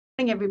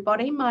Morning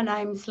everybody, my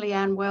name's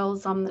Leanne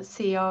Wells. I'm the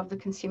CEO of the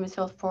Consumers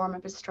Health Forum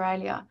of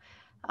Australia.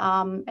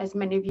 As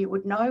many of you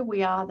would know,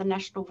 we are the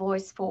national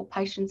voice for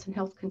patients and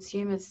health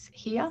consumers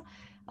here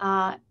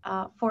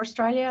for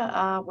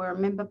Australia. We're a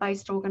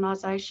member-based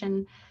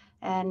organisation,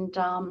 and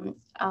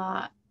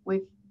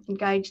we've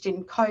engaged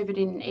in COVID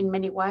in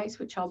many ways,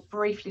 which I'll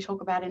briefly talk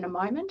about in a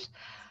moment.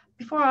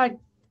 Before I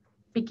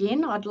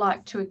begin, I'd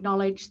like to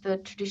acknowledge the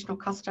traditional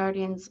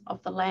custodians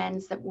of the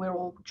lands that we're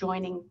all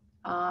joining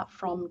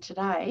from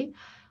today.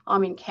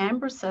 I'm in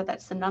Canberra, so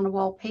that's the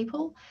Ngunnawal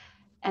people,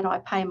 and I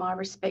pay my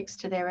respects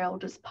to their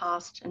elders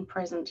past and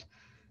present.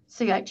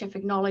 CHF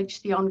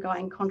acknowledge the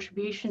ongoing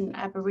contribution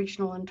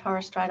Aboriginal and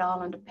Torres Strait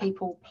Islander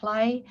people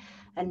play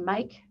and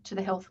make to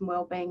the health and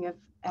wellbeing of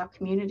our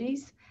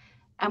communities,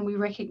 and we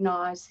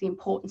recognise the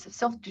importance of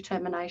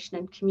self-determination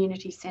and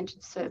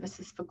community-centred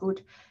services for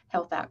good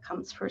health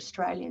outcomes for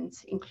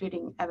Australians,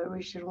 including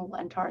Aboriginal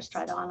and Torres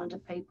Strait Islander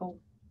people.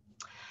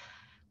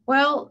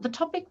 Well, the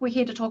topic we're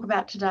here to talk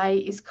about today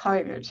is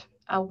COVID,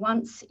 a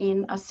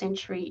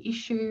once-in-a-century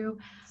issue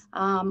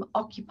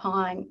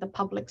occupying the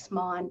public's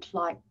mind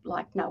like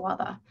no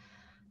other.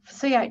 For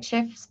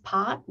CHF's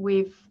part,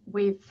 we've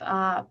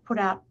put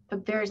out the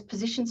various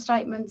position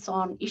statements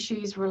on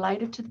issues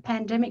related to the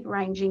pandemic,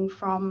 ranging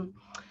from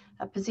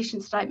a position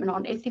statement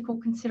on ethical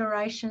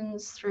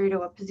considerations through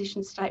to a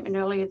position statement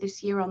earlier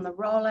this year on the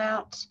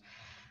rollout.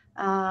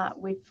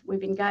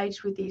 We've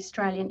engaged with the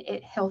Australian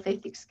Health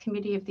Ethics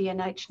Committee of the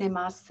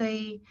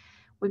NHMRC.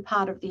 We're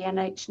part of the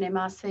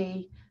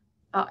NHMRC,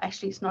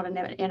 actually it's not an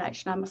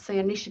NHMRC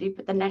initiative,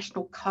 but the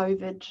National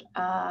COVID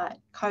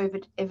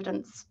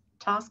Evidence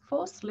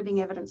Taskforce,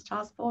 Living Evidence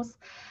Taskforce.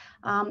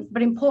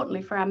 But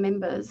importantly for our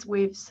members,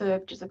 we've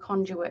served as a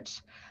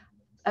conduit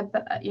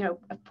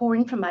for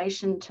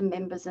information to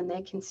members and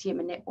their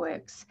consumer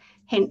networks,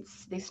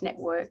 hence this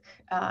network,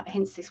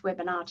 hence this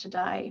webinar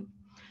today.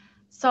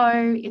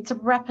 So it's a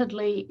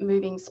rapidly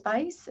moving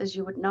space, as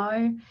you would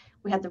know.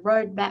 We had the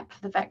roadmap for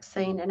the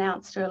vaccine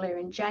announced earlier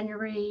in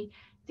January.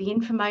 The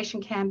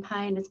information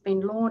campaign has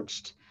been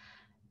launched.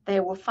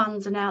 There were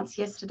funds announced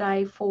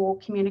yesterday for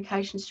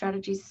communication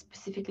strategies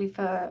specifically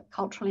for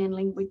culturally and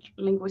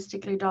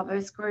linguistically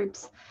diverse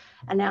groups.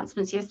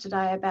 Announcements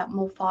yesterday about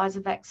more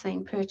Pfizer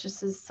vaccine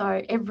purchases.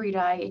 So every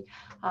day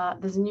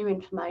there's new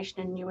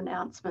information and new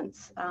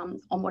announcements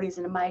on what is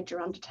a major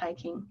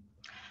undertaking.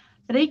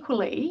 But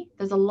equally,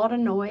 there's a lot of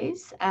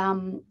noise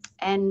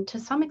and to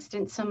some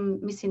extent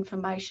some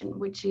misinformation,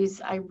 which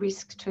is a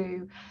risk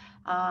to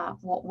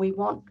what we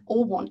all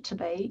want to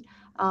be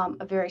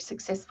a very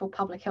successful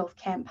public health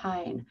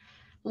campaign.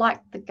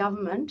 Like the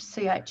government,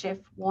 CHF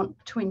want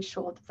to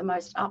ensure that the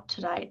most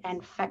up-to-date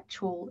and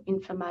factual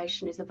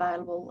information is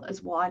available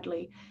as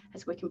widely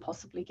as we can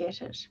possibly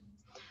get it.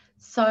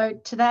 So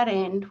to that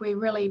end, we're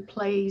really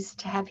pleased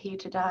to have here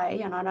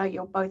today, and I know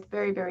you're both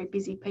very, very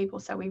busy people,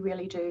 so we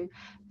really do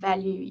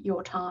value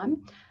your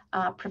time.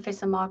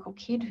 Professor Michael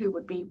Kidd, who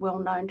would be well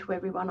known to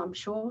everyone, I'm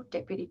sure,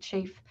 Deputy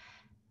Chief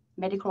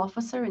Medical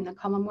Officer in the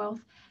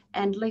Commonwealth,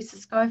 and Lisa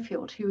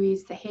Schofield, who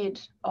is the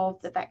head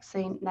of the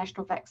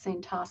National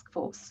Vaccine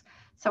Taskforce.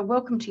 So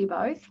welcome to you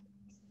both.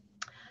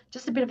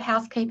 Just a bit of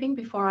housekeeping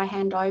before I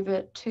hand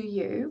over to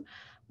you.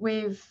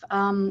 We've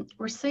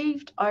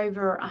received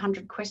over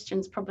 100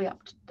 questions, probably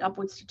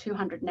upwards to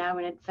 200 now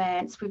in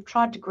advance. We've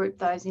tried to group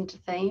those into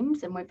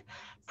themes, and we've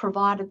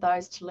provided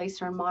those to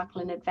Lisa and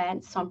Michael in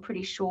advance. So I'm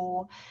pretty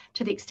sure,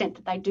 to the extent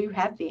that they do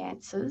have the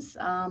answers,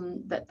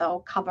 that they'll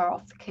cover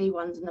off the key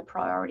ones and the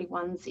priority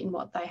ones in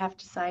what they have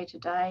to say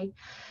today.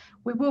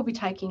 We will be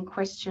taking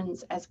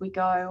questions as we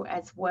go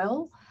as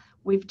well.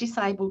 We've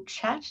disabled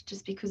chat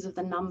just because of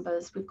the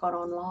numbers we've got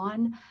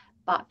online.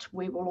 But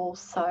we will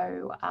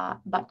also,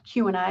 but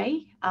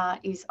Q&A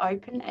is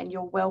open, and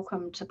you're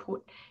welcome to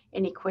put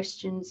any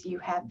questions you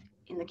have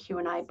in the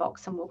Q&A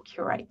box, and we'll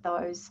curate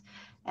those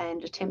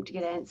and attempt to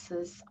get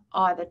answers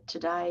either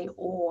today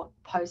or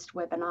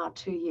post-webinar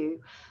to you.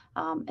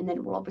 And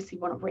then we'll obviously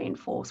want to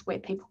reinforce where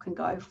people can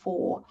go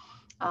for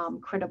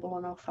credible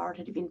and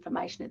authoritative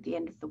information at the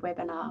end of the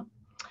webinar.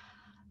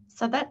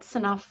 So that's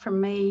enough from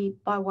me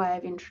by way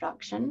of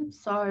introduction.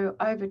 So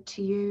over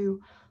to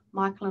you,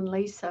 Michael and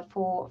Lisa,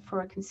 for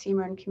a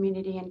consumer and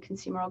community and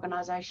consumer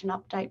organisation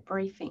update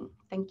briefing.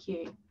 Thank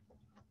you.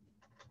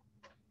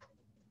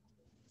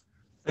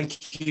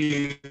 Thank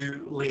you,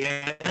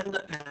 Leanne,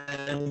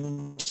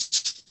 and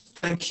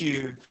thank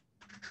you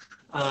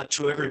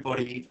to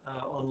everybody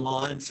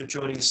online for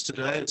joining us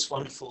today. It's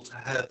wonderful to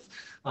have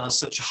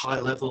such a high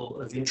level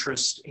of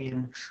interest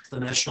in the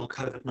national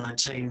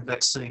COVID-19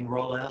 vaccine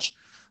rollout.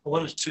 I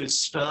wanted to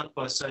start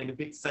by saying a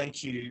big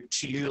thank you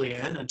to you,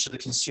 Leanne, and to the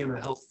Consumer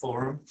Health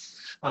Forum.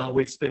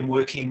 We've been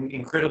working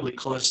incredibly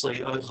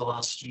closely over the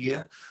last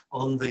year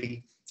on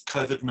the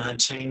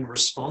COVID-19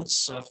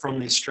 response from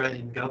the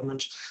Australian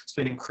government. It's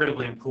been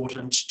incredibly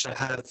important to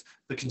have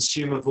the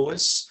consumer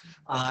voice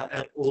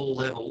at all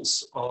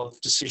levels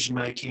of decision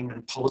making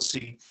and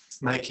policy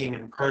making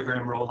and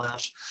program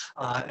rollout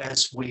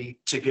as we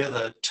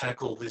together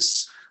tackle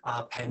this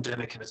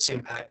pandemic and its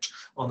impact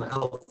on the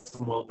health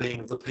and well-being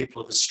of the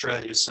people of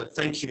Australia. So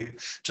thank you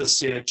to the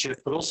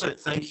CHF, but also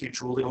thank you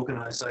to all the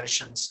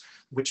organisations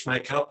which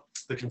make up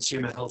the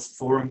Consumer Health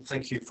Forum.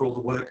 Thank you for all the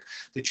work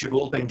that you've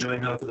all been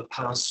doing over the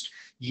past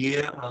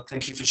year.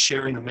 Thank you for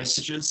sharing the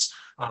messages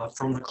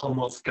from the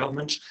Commonwealth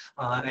Government,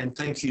 and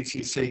thank you for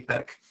your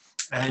feedback.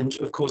 And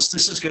of course,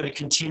 this is going to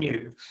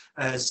continue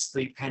as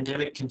the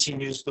pandemic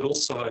continues, but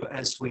also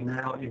as we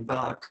now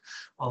embark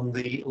on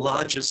the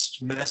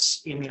largest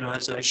mass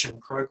immunisation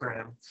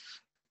program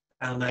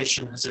our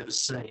nation has ever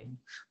seen,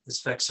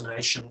 this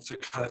vaccination for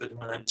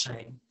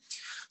COVID-19.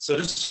 So I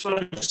just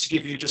wanted to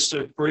give you just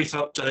a brief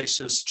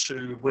update as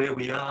to where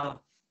we are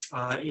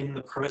in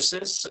the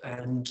process,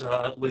 and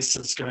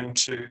Lisa's going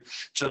to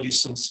tell you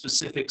some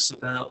specifics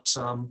about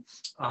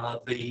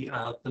the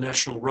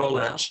national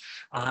rollout,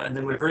 and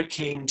then we're very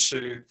keen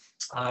to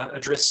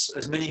address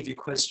as many of your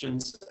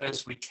questions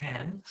as we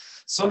can.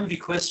 Some of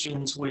your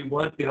questions we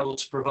won't be able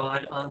to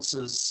provide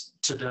answers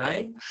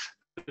today.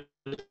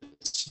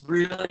 It's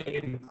really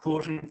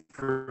important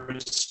for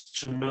us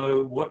to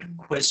know what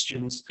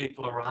questions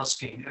people are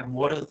asking and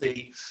what are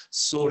the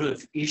sort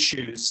of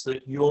issues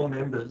that your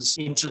members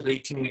into the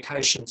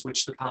communications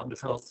which the Department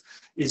of Health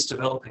is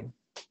developing.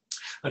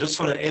 I just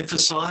want to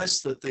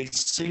emphasise that the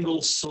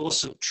single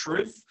source of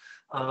truth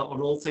on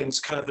all things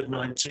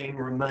COVID-19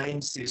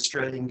 remains the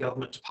Australian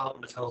Government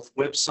Department of Health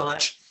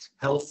website,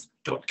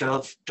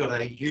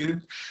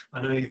 health.gov.au.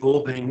 I know you've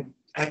all been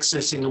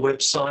accessing the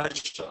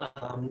website,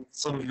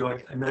 some of you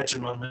I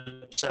imagine on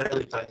a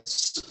daily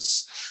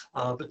basis,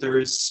 but there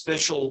is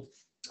special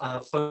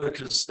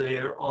focus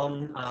there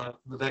on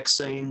the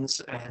vaccines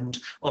and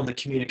on the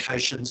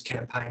communications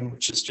campaign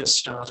which has just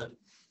started.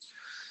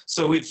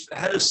 So we've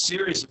had a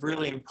series of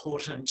really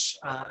important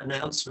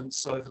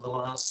announcements over the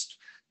last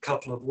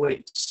couple of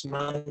weeks.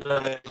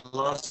 Monday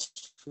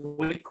last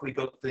week we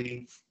got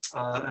the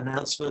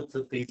announcement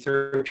that the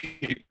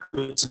Therapeutic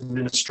Goods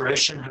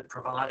Administration had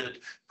provided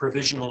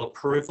provisional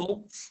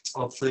approval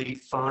of the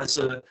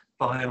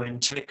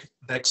Pfizer-BioNTech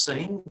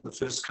vaccine, the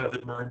first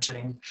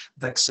COVID-19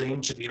 vaccine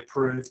to be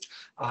approved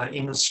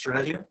in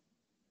Australia.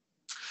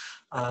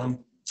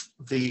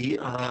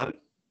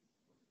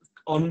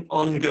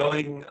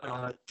 Ongoing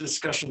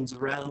discussions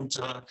around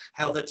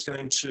how that's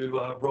going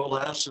to roll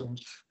out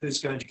and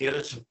who's going to get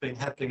it have been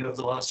happening over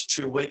the last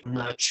 2 weeks.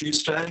 On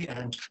Tuesday,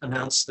 and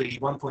announced the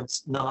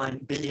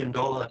 $1.9 billion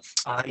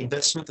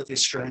investment that the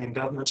Australian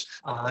government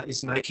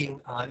is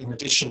making in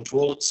addition to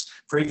all its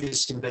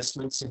previous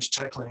investments into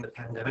tackling the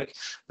pandemic,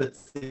 but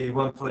the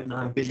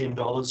 $1.9 billion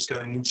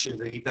going into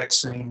the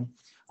vaccine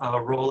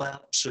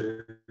rollout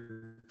to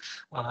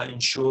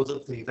ensure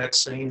that the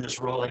vaccine is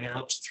rolling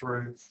out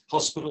through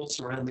hospitals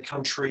around the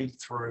country,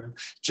 through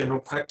general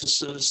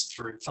practices,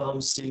 through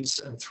pharmacies,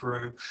 and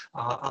through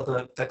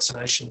other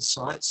vaccination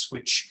sites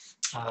which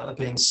are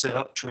being set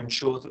up to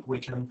ensure that we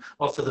can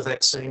offer the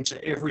vaccine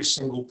to every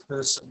single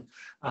person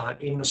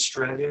in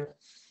Australia.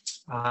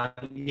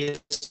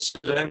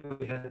 Yesterday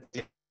we had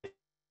the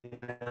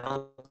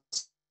announcement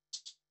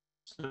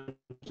of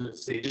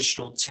the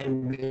additional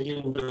 10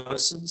 million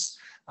doses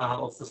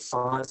of the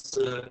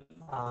Pfizer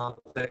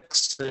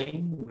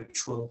vaccine,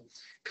 which will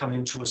come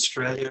into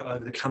Australia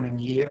over the coming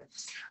year.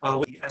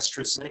 With the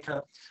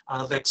AstraZeneca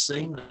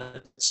vaccine,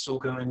 that's still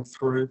going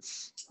through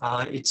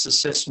its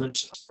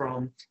assessment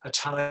from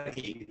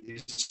ATAGI,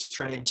 the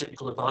Australian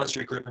Technical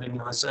Advisory Group on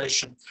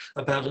Immunisation,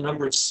 about a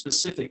number of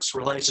specifics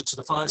related to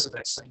the Pfizer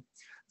vaccine.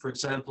 For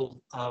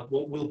example,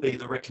 what will be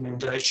the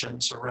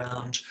recommendations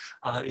around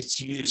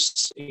its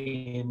use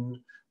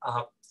in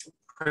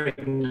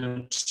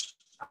pregnant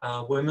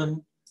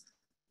women.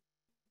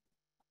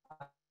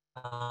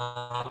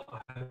 I'm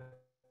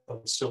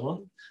still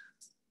on.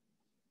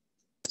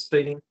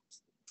 Speeding.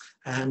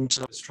 And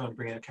let's try and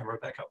bring our camera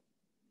back up.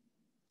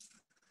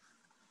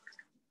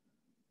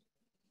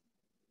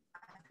 I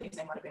think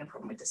there might have been a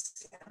problem with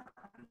this.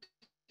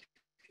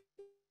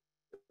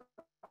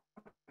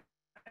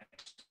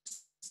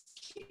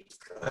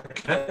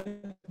 Okay.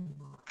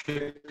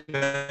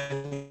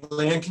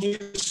 Leanne, can you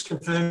just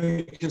confirm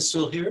you can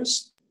still hear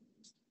us?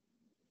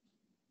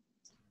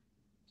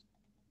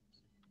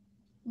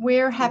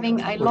 We're having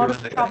a lot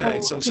of trouble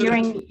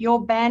hearing.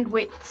 Your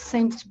bandwidth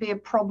seems to be a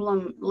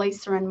problem,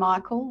 Lisa and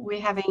Michael.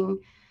 We're having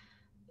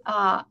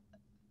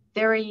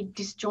very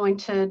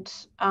disjointed,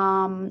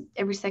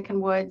 every second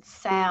word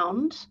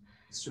sound.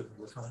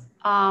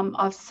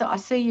 I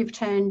see you've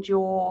turned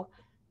your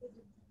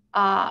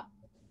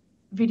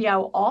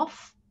video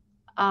off.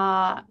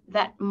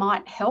 That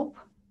might help.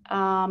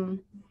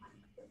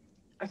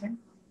 Okay.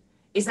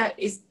 Is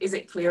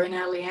it clearer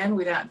now, Leanne,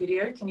 without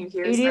video? Can you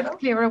hear us? It is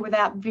clearer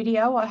without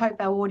video. I hope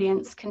our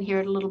audience can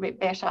hear it a little bit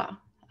better.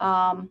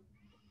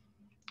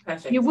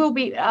 Perfect. You will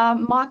be,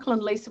 Michael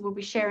and Lisa will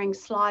be sharing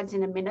slides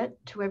in a minute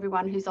to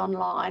everyone who's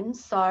online,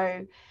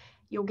 so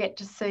you'll get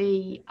to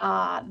see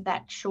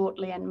that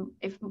shortly. And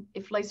if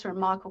Lisa and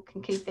Michael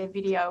can keep their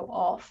video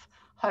off,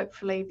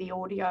 hopefully the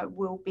audio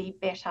will be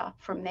better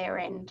from their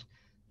end.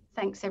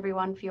 Thanks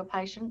everyone for your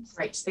patience.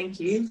 Great, thank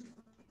you.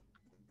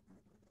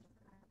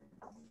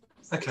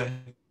 Okay.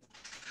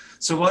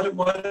 So why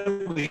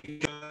don't we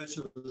go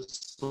to the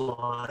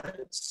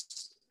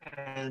slides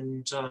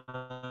and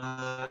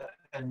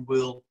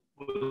we'll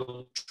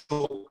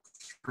talk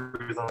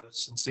through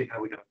those and see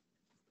how we go.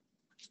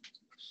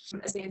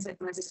 As Leanne said,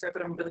 Ms Lisa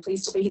Schofield, I'm really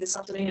pleased to be here this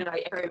afternoon, and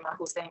I echo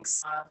Michael's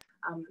thanks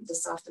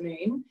this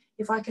afternoon.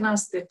 If I can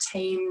ask the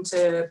team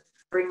to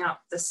bring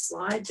up the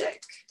slide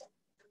deck.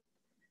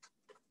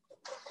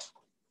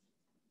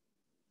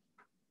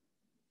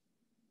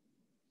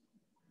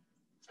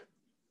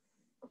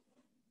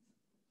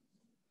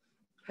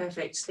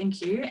 Perfect,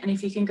 thank you. And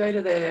if you can go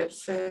to the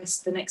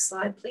next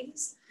slide,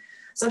 please.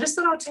 So I just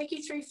thought I'll take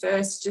you through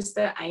first just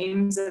the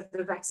aims of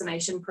the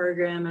vaccination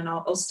program, and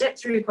I'll step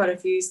through quite a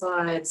few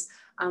slides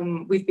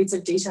with bits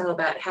of detail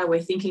about how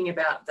we're thinking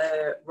about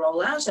the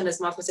rollout. And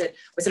as Michael said,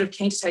 we're sort of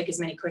keen to take as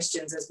many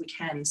questions as we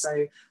can.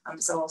 So,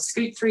 so I'll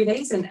scoot through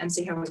these and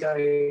see how we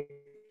go.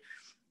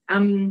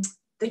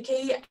 The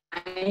key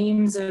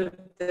aims of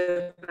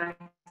the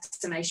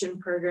vaccination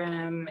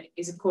program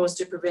is, of course,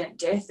 to prevent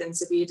death and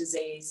severe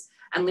disease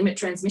and limit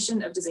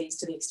transmission of disease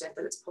to the extent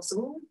that it's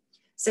possible.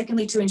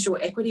 Secondly, to ensure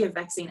equity of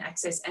vaccine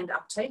access and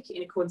uptake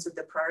in accordance with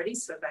the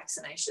priorities for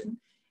vaccination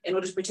in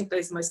order to protect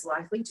those most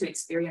likely to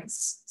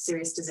experience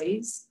serious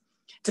disease.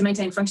 To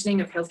maintain functioning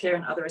of healthcare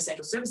and other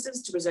essential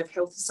services, to preserve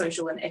health,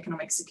 social and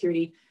economic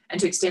security, and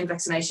to extend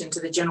vaccination to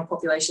the general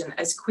population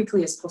as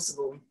quickly as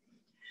possible.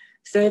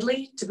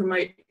 Thirdly, to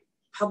promote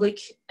public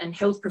and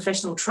health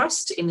professional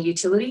trust in the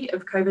utility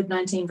of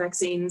COVID-19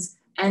 vaccines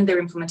and their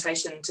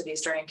implementation to the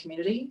Australian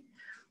community.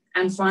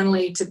 And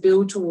finally, to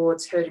build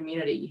towards herd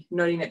immunity,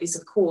 noting that this,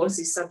 of course,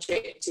 is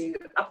subject to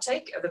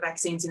uptake of the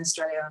vaccines in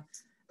Australia,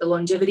 the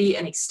longevity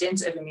and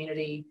extent of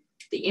immunity,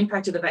 the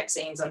impact of the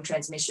vaccines on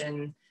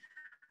transmission,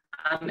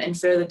 and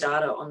further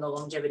data on the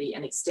longevity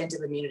and extent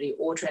of immunity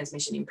or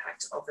transmission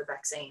impact of the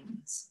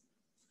vaccines.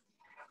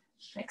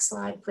 Next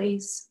slide,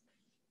 please.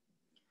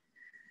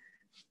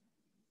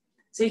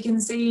 So you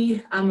can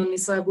see on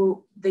this slide,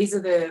 well, these are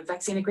the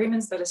vaccine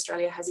agreements that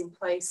Australia has in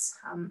place.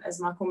 As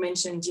Michael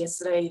mentioned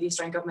yesterday, the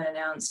Australian government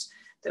announced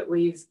that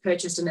we've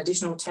purchased an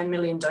additional 10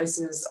 million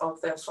doses of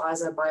the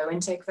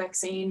Pfizer-BioNTech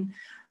vaccine.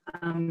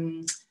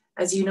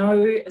 As you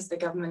know, as the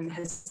government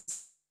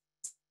has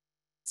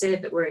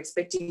said, that we're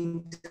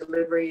expecting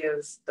delivery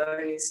of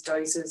those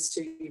doses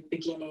to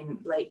begin in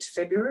late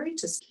February.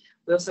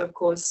 We also, of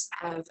course,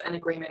 have an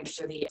agreement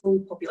for the full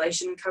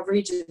population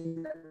coverage and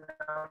the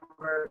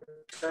number of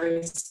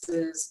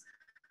doses.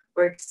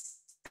 We're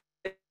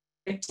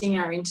expecting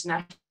our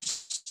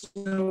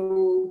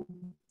international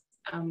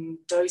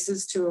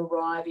doses to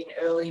arrive in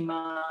early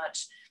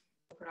March.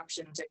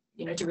 Production to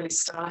really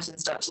start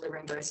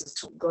delivering doses.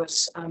 We've got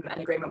an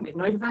agreement with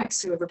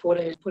Novavax, who have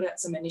put out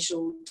some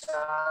initial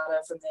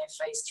data from their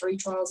phase 3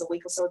 trials a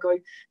week or so ago.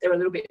 They're a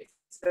little bit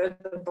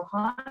further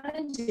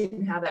behind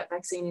in how that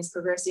vaccine is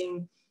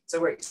progressing.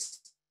 So we're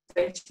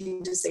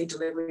expecting to see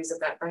deliveries of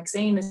that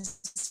vaccine,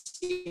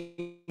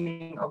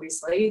 assuming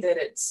obviously that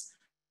it's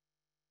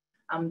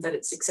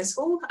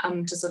successful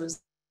to sort of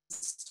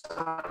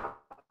start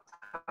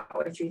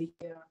halfway through the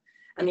year.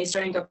 And the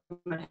Australian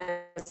government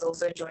has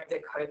also joined the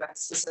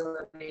COVAX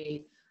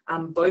facility,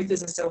 both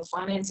as a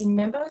self-financing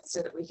member,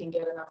 so that we can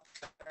get enough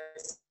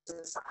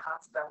doses for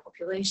half of our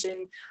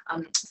population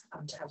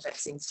to have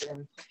vaccines to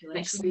them.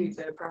 Next to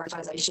the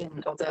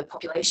prioritisation of the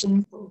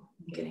population. Oh,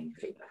 I'm getting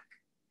feedback.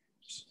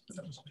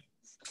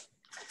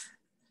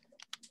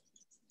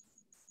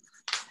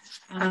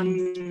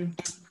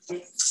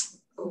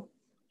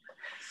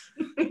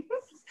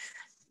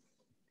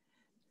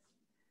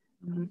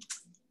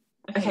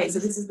 Okay, so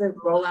this is the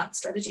rollout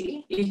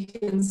strategy. You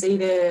can see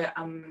there,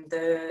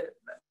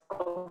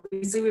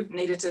 obviously we've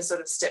needed to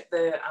sort of step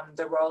the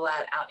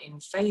rollout out in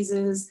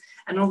phases,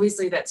 and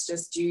obviously that's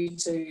just due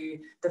to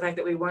the fact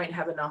that we won't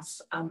have enough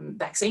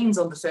vaccines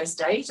on the first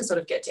day to sort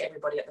of get to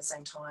everybody at the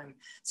same time.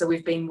 So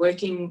we've been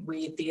working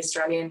with the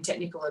Australian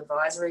Technical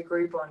Advisory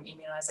Group on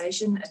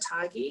Immunisation,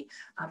 ATAGI,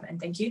 and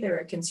thank you, there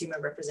are consumer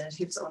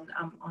representatives on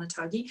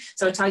ATAGI.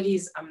 So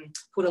ATAGI's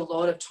put a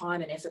lot of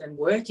time and effort and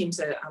work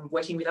into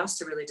working with us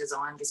to really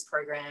design this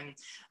program,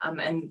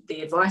 and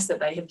the advice that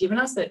they have given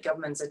us that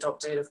government's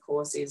adopted, of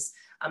course, is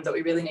that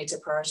we really need to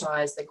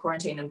prioritise the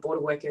quarantine and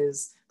border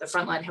workers, the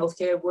frontline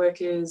healthcare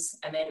workers,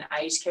 and then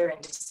aged care and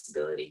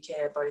disability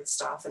care, both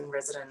staff and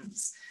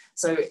residents.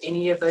 So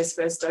any of those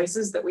first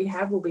doses that we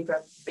have will be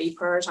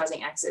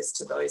prioritising access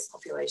to those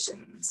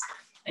populations.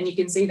 And you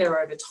can see there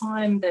over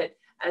time that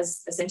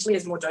as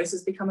more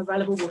doses become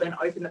available, we'll then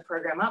open the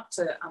program up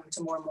to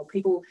more and more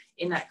people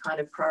in that kind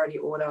of priority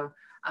order.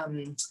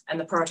 And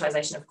the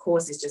prioritisation, of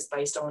course, is just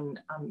based on,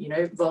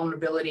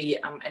 vulnerability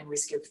and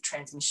risk of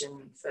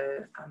transmission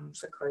for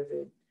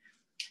COVID.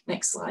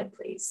 Next slide,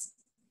 please.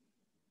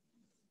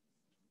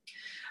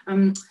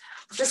 I've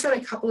just got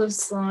a couple of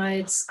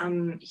slides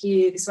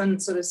here. This one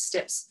sort of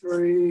steps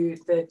through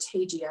the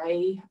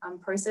TGA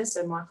process.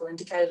 So Michael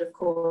indicated, of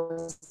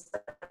course,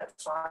 that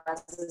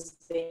Pfizer's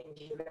been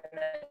given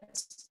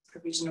its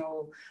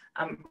provisional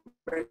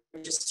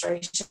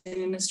registration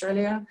in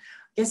Australia.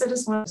 I guess I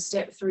just want to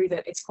step through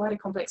that. It's quite a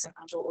complex, and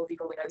I'm sure all of you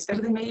probably know this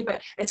better than me,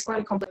 but it's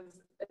quite a complex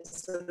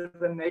sort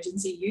of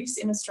emergency use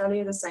in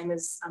Australia, the same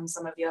as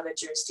some of the other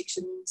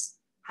jurisdictions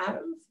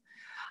have.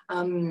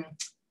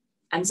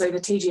 And so the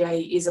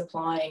TGA is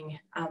applying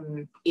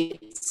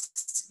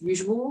its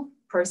usual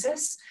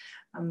process,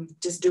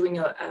 just doing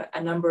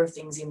a number of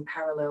things in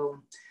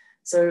parallel.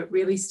 So it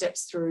really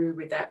steps through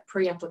with that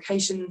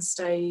pre-application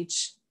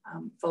stage,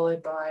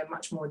 followed by a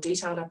much more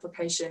detailed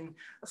application.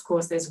 Of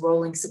course, there's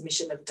rolling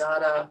submission of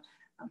data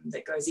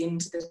that goes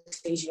into the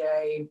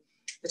TGA.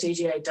 The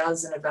TGA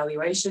does an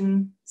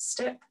evaluation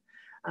step,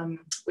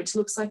 which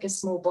looks like a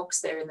small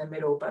box there in the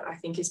middle, but I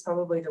think is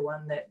probably the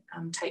one that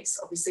takes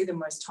obviously the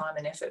most time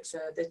and effort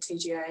for the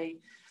TGA.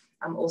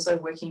 Also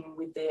working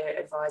with their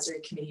advisory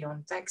committee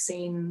on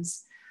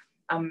vaccines.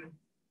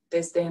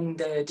 There's then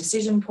the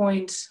decision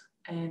point,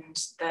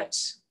 and that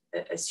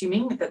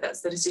assuming that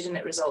that's the decision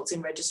that results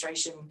in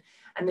registration.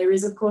 And there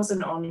is of course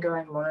an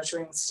ongoing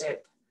monitoring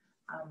step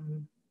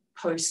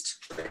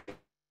post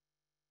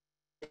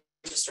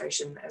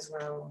registration as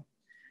well.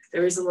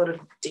 There is a lot of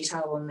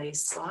detail on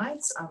these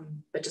slides,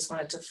 but just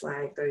wanted to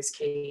flag those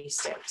key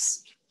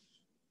steps.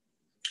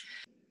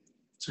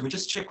 So we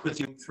just check with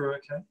you through,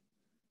 okay?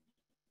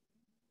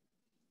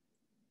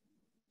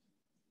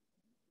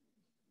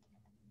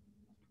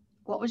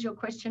 What was your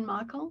question,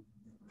 Michael?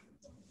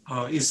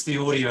 Is the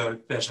audio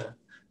better?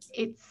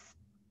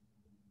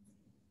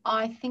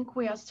 I think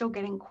we are still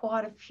getting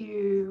quite a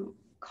few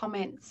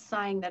comments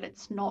saying that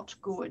it's not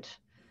good.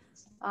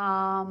 Do you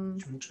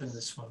want to turn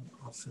this one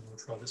off and we'll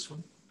try this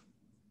one?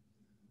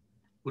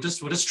 We'll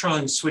just try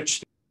and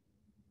switch.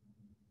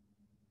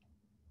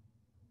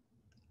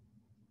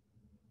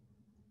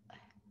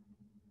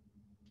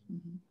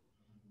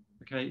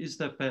 Okay, is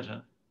that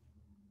better?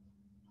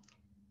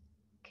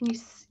 Can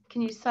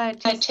you say a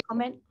test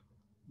comment?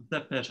 Is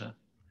that better?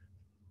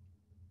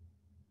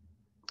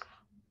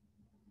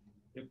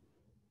 Yep.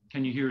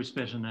 Can you hear us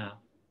better now?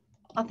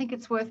 I think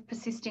it's worth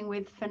persisting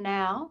with for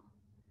now.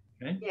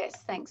 Okay.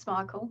 Yes, thanks,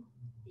 Michael.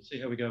 We'll see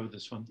how we go with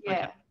this one. Yeah.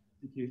 Okay.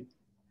 Thank you.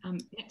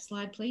 Next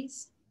slide,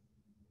 please.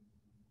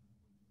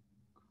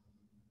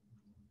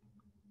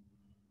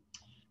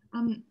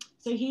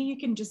 So here you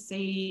can just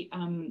see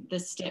the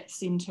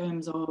steps in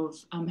terms of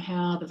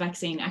how the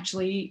vaccine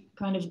actually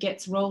kind of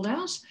gets rolled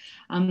out.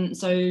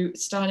 So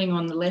starting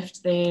on the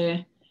left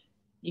there,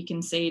 you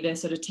can see the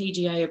sort of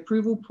TGA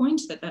approval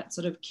point that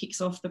sort of kicks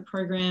off the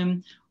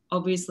program.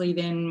 Obviously,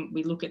 then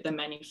we look at the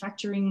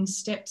manufacturing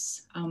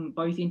steps,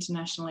 both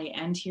internationally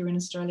and here in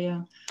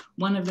Australia.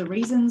 One of the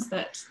reasons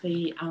that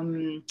the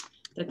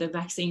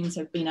vaccines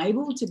have been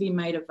able to be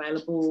made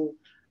available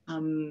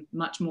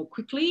much more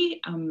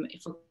quickly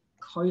for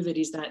COVID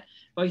is that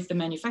both the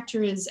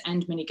manufacturers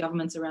and many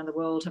governments around the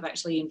world have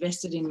actually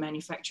invested in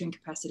manufacturing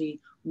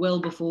capacity well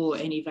before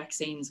any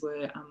vaccines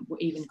were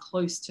even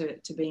close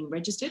to being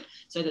registered,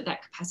 so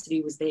that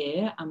capacity was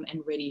there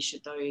and ready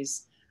should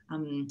those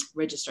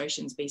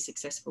registrations be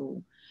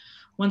successful.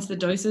 Once the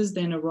doses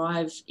then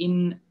arrive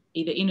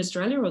either in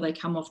Australia or they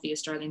come off the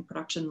Australian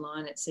production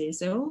line at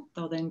CSL,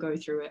 they'll then go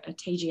through a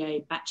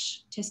TGA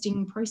batch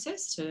testing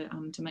process to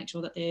make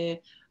sure that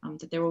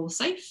they're all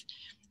safe.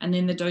 And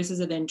then the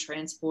doses are then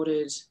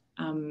transported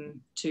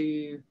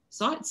to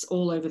sites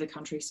all over the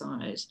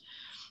countryside.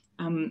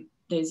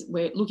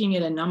 We're looking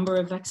at a number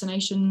of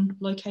vaccination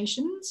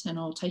locations, and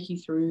I'll take you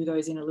through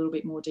those in a little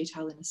bit more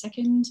detail in a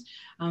second.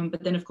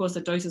 But then of course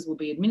the doses will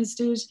be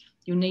administered.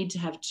 You'll need to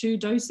have 2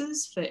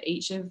 doses for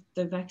each of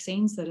the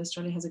vaccines that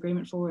Australia has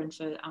agreement for, and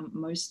for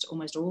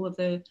almost all of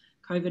the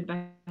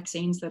COVID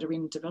vaccines that are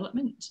in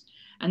development.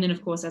 And then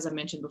of course, as I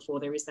mentioned before,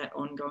 there is that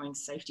ongoing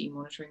safety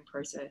monitoring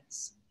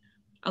process.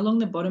 Along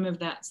the bottom of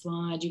that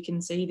slide, you can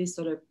see this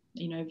sort of,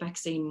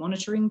 vaccine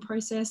monitoring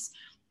process.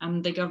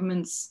 The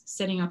government's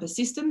setting up a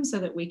system so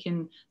that we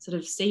can sort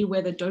of see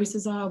where the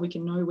doses are, we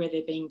can know where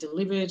they're being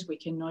delivered, we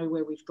can know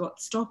where we've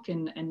got stock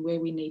and where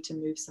we need to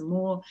move some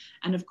more,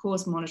 and of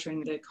course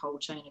monitoring the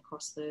cold chain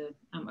across the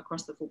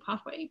full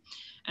pathway.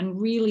 And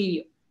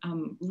really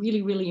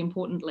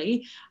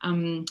importantly,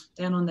 down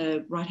on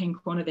the right-hand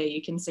corner there,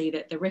 you can see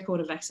that the record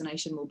of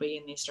vaccination will be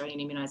in the Australian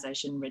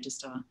Immunisation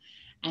Register,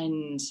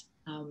 and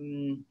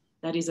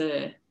that is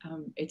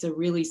it's a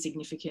really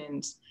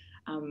significant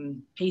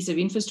piece of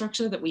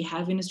infrastructure that we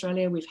have in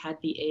Australia. We've had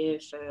the air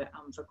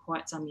for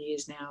quite some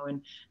years now,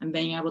 and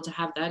being able to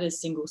have that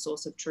as single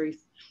source of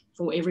truth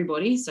for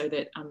everybody, so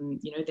that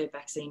their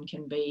vaccine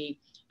can be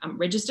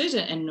registered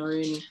and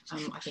known,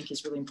 I think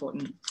is really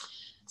important.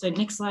 So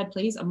next slide,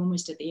 please. I'm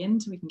almost at the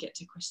end, so we can get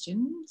to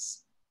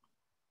questions.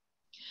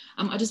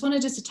 I just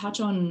wanted to touch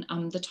on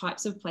the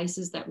types of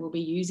places that we'll be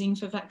using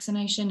for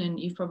vaccination, and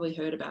you've probably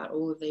heard about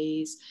all of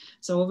these.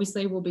 So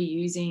obviously we'll be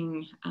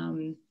using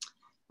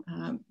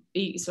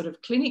big sort of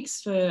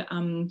clinics for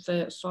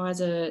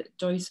Pfizer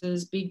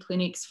doses, big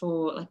clinics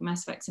for like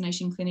mass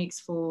vaccination clinics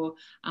for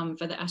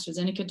the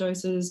AstraZeneca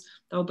doses.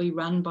 They'll be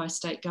run by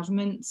state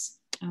governments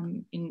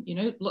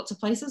in lots of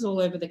places all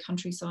over the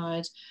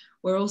countryside.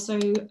 We're also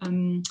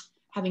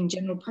having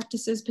general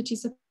practices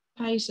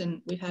participate,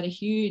 and we've had a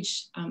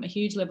huge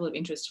level of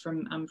interest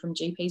from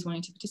GPs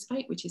wanting to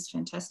participate, which is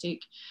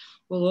fantastic.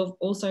 We'll have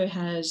also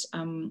had,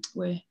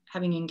 we're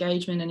having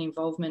engagement and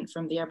involvement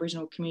from the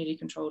Aboriginal Community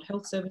Controlled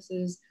Health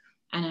Services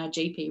and our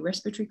GP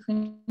respiratory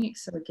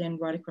clinics, so again,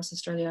 right across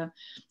Australia,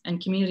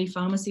 and community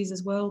pharmacies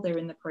as well. They're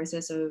in the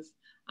process of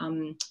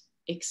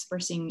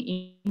expressing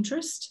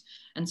interest,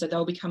 and so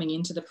they'll be coming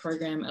into the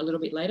program a little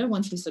bit later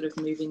once we sort of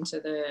move into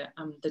the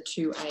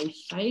 2A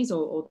phase,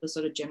 or the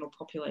sort of general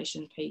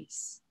population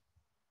piece.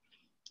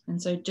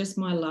 And so just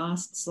my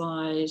last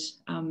slide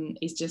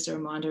is just a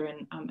reminder,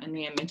 and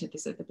Leanne mentioned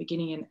this at the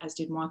beginning, and as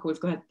did Michael, we've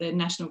got the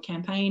national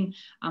campaign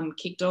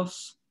kicked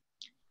off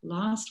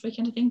last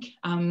weekend, I think,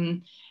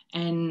 and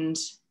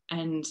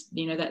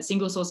you know, that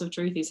single source of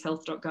truth is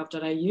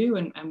health.gov.au,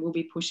 and we'll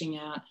be pushing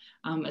out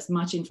as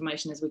much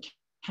information as we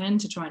can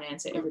to try and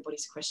answer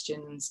everybody's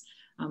questions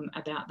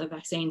about the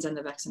vaccines and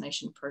the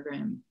vaccination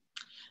program.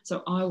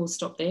 So I will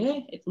stop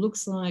there. It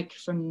looks like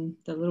from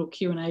the little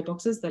Q&A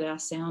boxes that our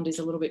sound is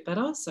a little bit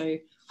better. So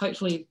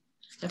hopefully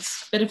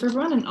that's better for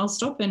everyone, and I'll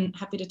stop and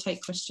happy to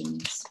take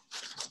questions.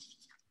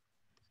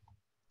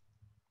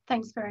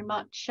 Thanks very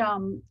much,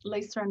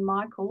 Lisa and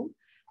Michael.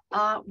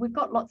 We've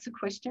got lots of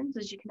questions,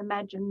 as you can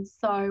imagine,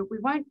 so we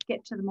won't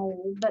get to them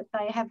all, but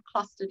they have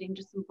clustered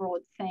into some broad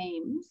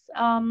themes.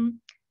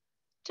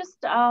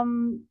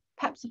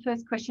 Perhaps the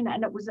first question,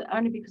 and it was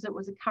only because it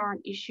was a current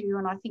issue,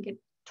 and I think it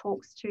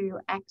talks to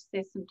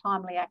access and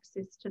timely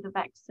access to the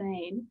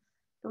vaccine.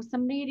 There was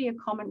some media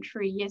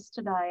commentary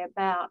yesterday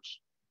about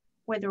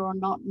whether or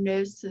not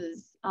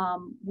nurses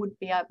would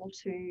be able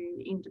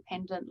to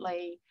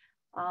independently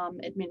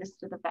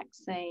administer the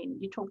vaccine.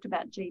 You talked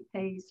about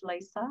GPs,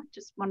 Lisa.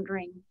 Just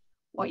wondering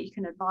what you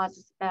can advise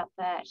us about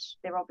that.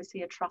 They're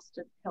obviously a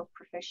trusted health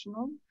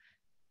professional.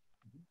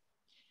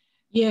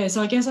 Yeah,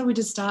 so I guess I would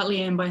just start,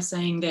 Leanne, by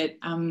saying that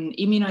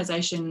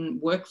immunisation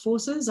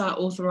workforces are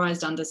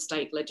authorised under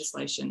state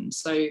legislation.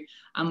 So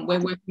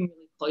we're working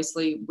really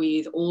closely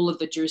with all of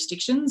the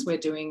jurisdictions. We're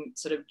doing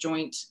sort of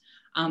joint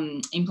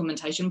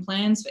implementation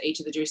plans for each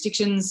of the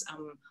jurisdictions.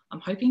 I'm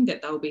hoping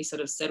that they'll be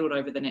sort of settled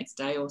over the next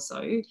day or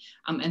so.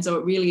 And so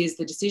it really is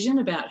the decision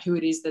about who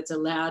it is that's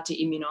allowed to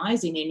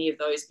immunise in any of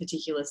those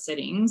particular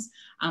settings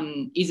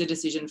is a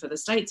decision for the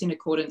states in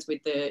accordance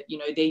with the, you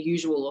know, their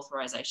usual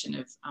authorisation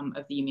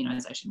of the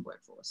immunisation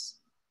workforce.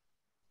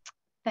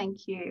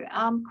 Thank you.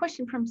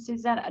 Question from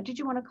Susanna. Did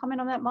you want to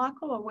comment on that,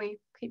 Michael, or we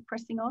keep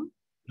pressing on?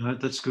 No,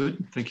 that's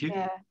good. Thank you.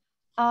 Yeah.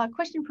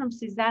 Question from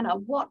Susanna.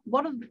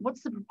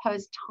 What's the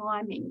proposed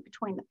timing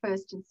between the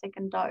first and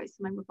second dose?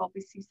 I mean, we've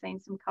obviously seen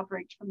some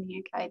coverage from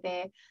the UK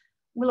there.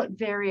 Will it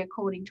vary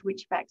according to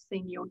which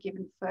vaccine you're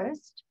given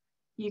first?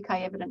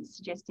 UK evidence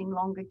suggesting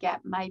longer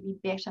gap may be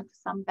better for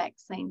some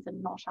vaccines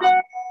and not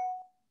others.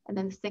 And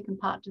then the second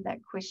part to that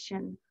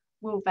question,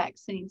 will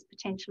vaccines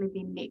potentially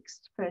be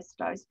mixed, first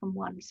dose from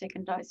one,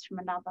 second dose from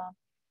another?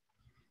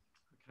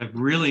 A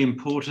really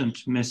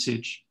important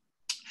message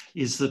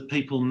is that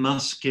people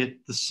must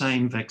get the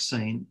same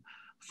vaccine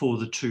for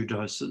the 2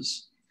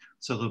 doses.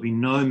 So there'll be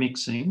no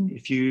mixing.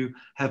 If you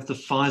have the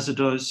Pfizer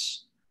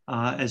dose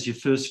as your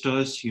first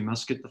dose, you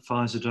must get the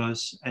Pfizer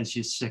dose as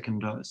your second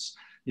dose.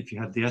 If you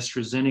have the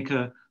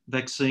AstraZeneca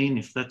vaccine,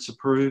 if that's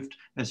approved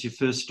as your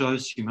first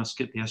dose, you must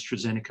get the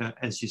AstraZeneca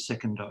as your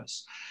second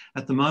dose.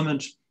 At the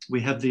moment,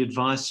 we have the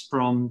advice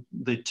from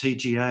the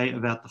TGA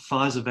about the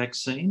Pfizer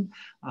vaccine.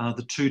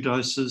 The 2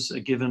 doses are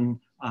given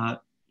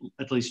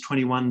at least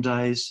 21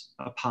 days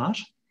apart.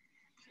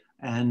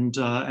 And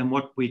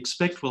what we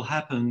expect will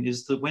happen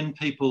is that when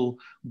people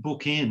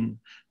book in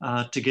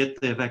to get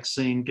their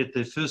vaccine, get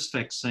their first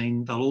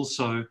vaccine, they'll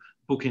also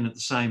book in at the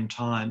same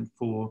time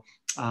for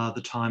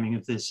the timing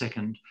of their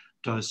second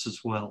dose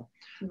as well.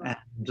 Right.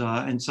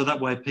 And so that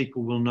way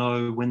people will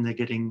know when they're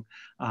getting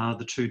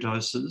the 2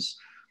 doses.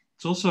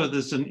 It's also,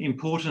 there's an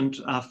important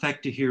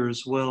factor here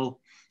as well,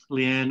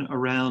 Leanne,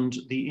 around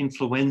the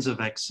influenza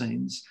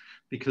vaccines,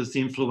 because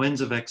the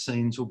influenza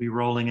vaccines will be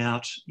rolling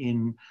out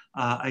in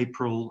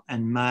April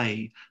and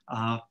May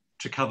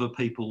to cover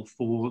people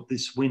for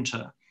this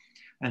winter.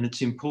 And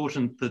it's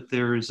important that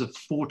there is a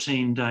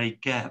 14-day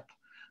gap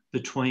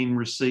between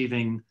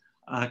receiving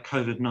a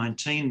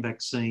COVID-19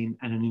 vaccine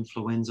and an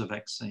influenza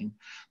vaccine.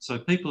 So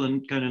people are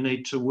going to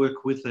need to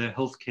work with their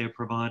healthcare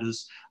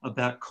providers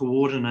about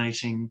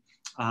coordinating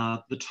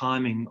the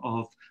timing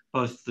of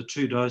both the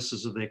 2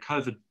 doses of their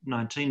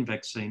COVID-19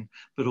 vaccine,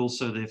 but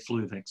also their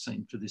flu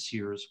vaccine for this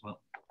year as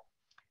well.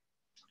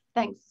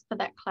 Thanks for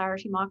that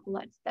clarity, Michael.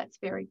 That's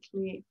very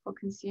clear for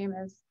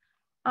consumers.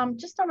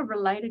 Just on a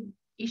related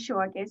issue,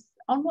 I guess,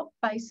 on what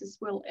basis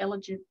will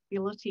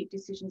eligibility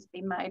decisions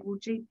be made? Will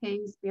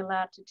GPs be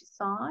allowed to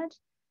decide?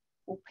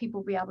 Will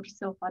people be able to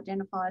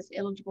self-identify as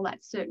eligible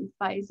at certain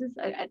phases,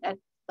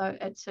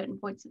 at certain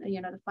points,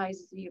 you know, the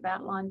phases that you've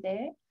outlined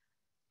there?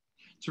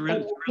 Or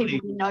will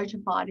people be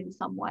notified in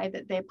some way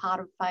that they're part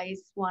of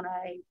phase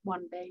 1A,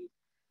 1B?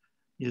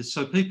 Yes,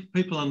 so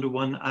people under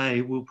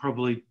 1A will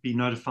probably be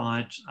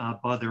notified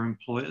by their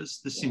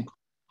employers. This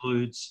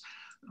includes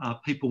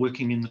people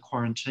working in the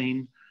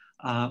quarantine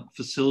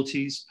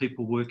facilities,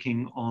 people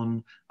working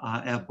on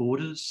our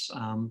borders,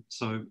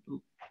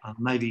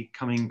 maybe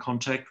coming in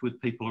contact with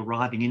people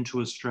arriving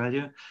into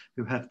Australia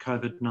who have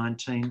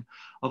COVID-19.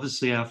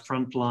 Obviously, our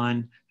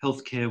frontline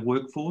healthcare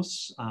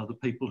workforce, the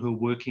people who are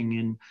working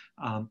in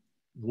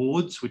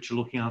wards which are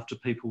looking after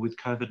people with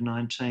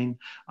COVID-19,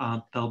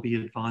 they'll be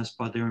advised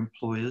by their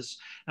employers.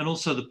 And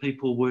also the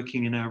people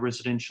working in our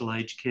residential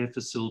aged care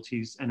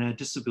facilities and our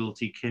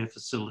disability care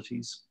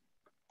facilities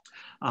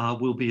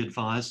will be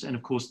advised. And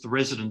of course, the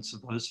residents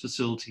of those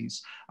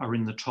facilities are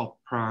in the top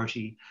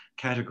priority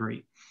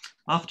category.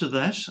 After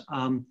that,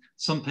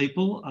 some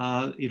people,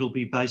 it'll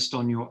be based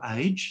on your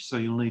age. So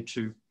you'll need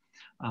to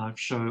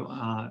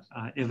show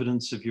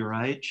evidence of your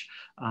age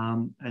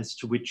as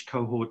to which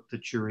cohort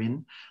that you're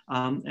in.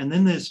 And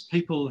then there's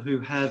people who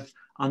have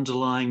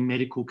underlying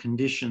medical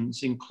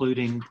conditions,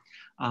 including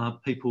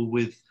people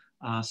with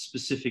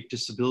specific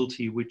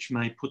disability, which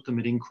may put them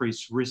at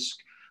increased risk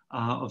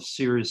of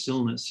serious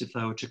illness if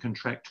they were to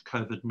contract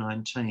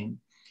COVID-19.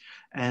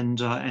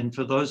 And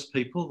for those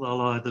people,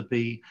 they'll either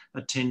be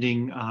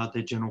attending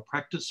their general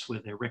practice where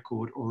their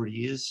record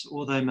already is,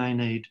 or they may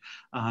need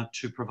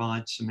to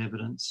provide some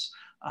evidence,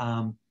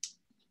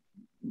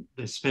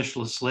 their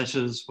specialist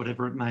letters,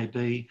 whatever it may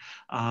be,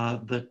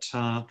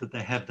 that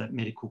they have that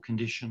medical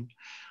condition.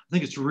 I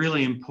think it's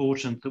really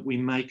important that we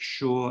make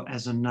sure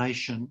as a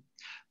nation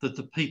that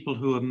the people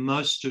who are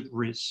most at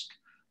risk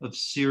of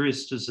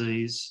serious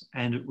disease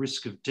and at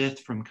risk of death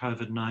from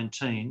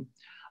COVID-19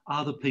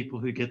 are the people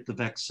who get the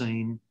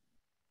vaccine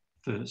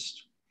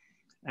first.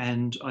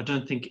 And I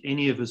don't think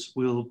any of us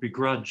will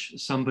begrudge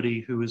somebody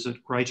who is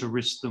at greater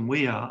risk than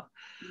we are,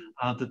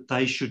 that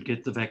they should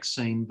get the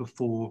vaccine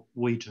before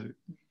we do.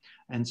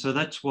 And so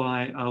that's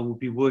why we'll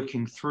be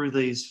working through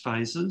these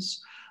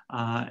phases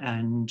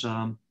and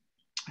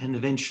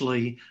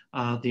eventually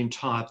the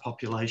entire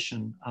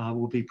population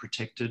will be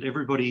protected.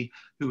 Everybody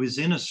who is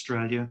in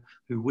Australia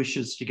who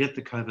wishes to get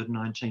the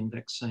COVID-19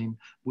 vaccine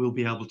will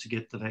be able to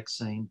get the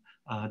vaccine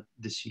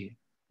this year.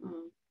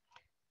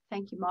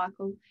 Thank you,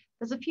 Michael.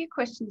 There's a few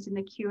questions in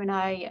the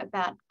Q&A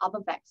about other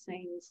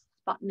vaccines,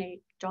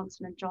 Sputnik,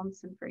 Johnson &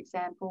 Johnson, for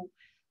example,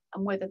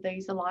 and whether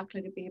these are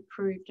likely to be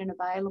approved and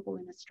available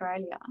in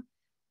Australia.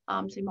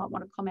 So you might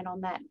want to comment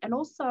on that. And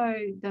also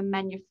the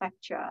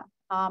manufacturer.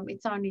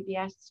 It's only the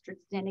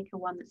AstraZeneca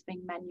one that's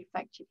being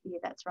manufactured here.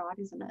 That's right,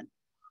 isn't it?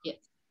 Yes.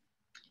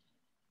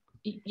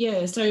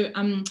 Yeah, so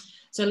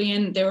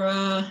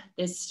Leanne,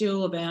 there's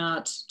still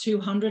about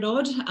 200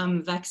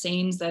 odd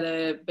vaccines that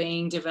are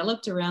being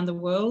developed around the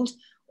world,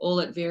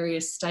 all at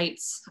various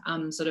states,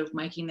 sort of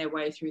making their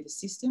way through the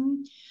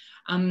system.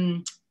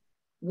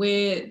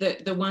 Where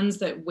the ones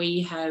that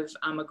we have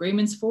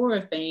agreements for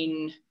have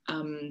been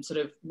sort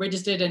of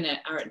registered and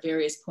are at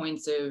various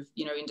points of,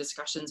 in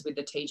discussions with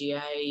the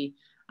TGA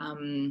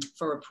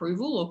for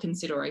approval or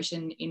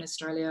consideration in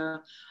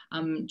Australia.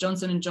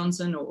 Johnson &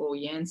 Johnson or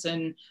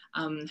Janssen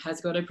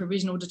has got a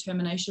provisional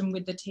determination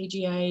with the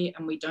TGA,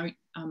 and we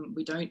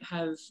don't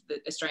have,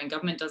 the Australian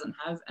government doesn't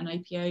have an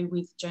APA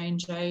with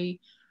J&J.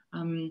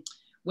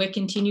 We're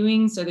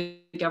continuing, so the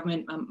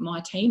government,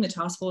 my team, the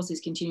task force, is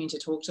continuing to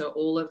talk to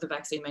all of the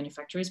vaccine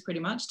manufacturers pretty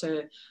much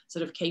to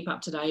sort of keep up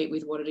to date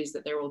with what it is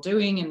that they're all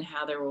doing and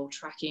how they're all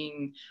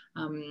tracking.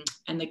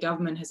 And the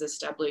government has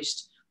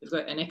established, we've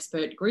got an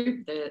expert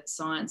group, the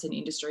Science and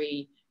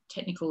Industry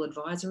Technical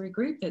Advisory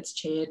Group, that's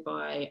chaired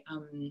by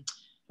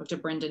Dr.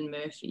 Brendan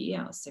Murphy,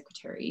 our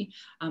secretary,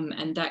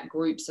 and that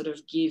group sort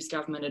of gives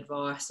government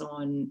advice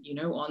on,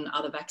 on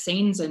other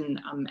vaccines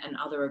and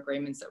other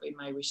agreements that we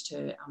may wish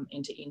to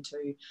enter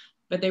into.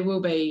 But there will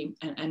be,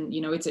 and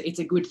it's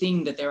a good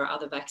thing that there are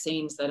other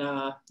vaccines that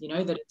are,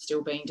 that are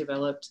still being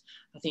developed.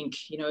 I think,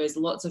 as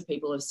lots of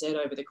people have said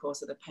over the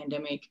course of the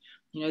pandemic,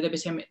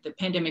 the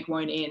pandemic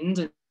won't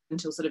end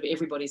until sort of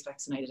everybody's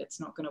vaccinated. It's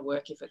not going to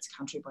work if it's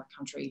country by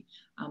country,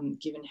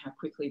 given how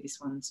quickly this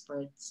one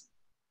spreads.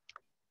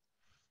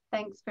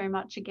 Thanks very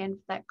much again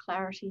for that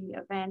clarity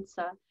of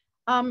answer.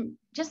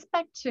 Just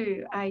back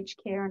to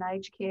aged care and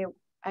aged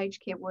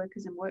care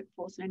workers and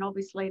workforce. And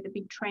obviously the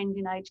big trend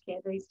in aged care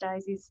these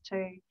days is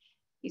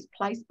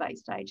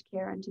place-based aged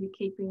care and to be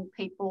keeping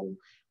people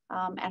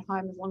at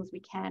home as long as we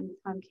can with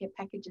home care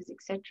packages,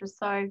 etc.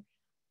 So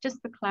just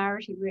for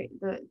clarity,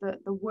 the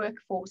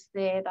workforce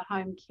there, the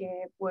home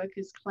care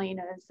workers,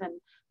 cleaners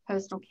and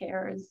personal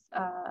carers,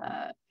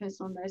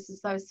 personal nurses,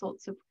 those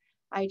sorts of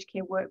aged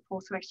care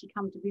workforce who actually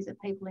come to visit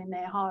people in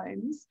their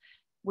homes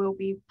will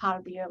be part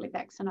of the early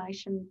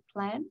vaccination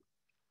plan?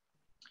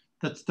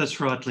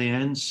 That's right,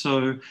 Leanne.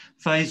 So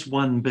phase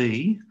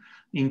 1B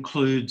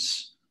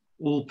includes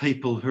all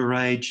people who are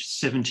aged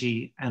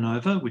 70 and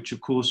over, which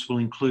of course will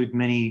include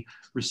many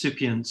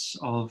recipients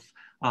of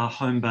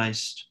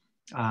home-based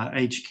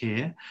aged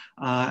care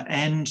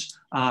and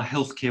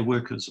healthcare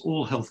workers,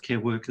 all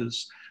healthcare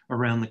workers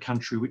around the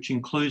country, which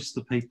includes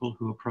the people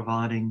who are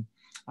providing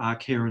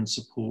care and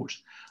support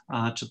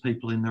to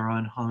people in their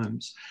own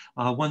homes.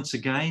 Once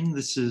again,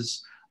 this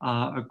is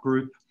a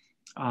group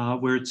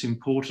where it's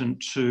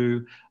important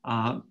to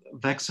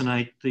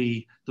vaccinate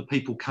the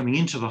people coming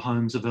into the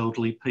homes of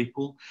elderly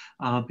people,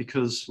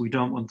 because we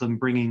don't want them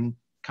bringing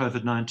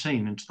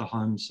COVID-19 into the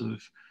homes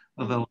of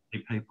elderly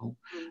people.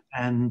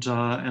 And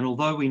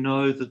although we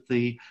know that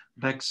the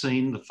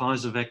vaccine, the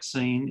Pfizer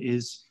vaccine,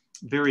 is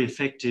very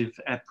effective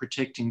at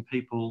protecting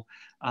people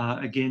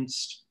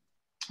against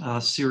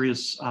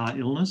serious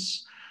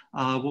illness,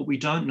 what we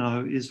don't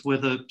know is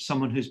whether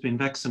someone who's been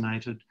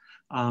vaccinated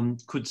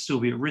could still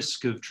be at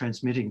risk of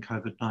transmitting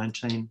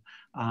COVID-19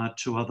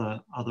 to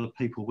other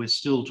people. We're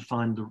still to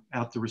find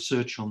out the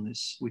research on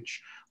this,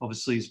 which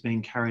obviously is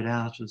being carried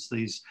out as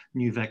these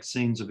new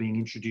vaccines are being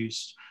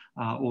introduced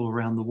all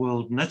around the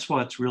world. And that's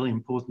why it's really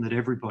important that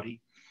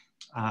everybody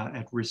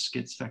at risk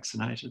gets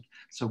vaccinated,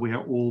 so we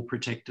are all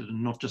protected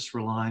and not just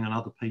relying on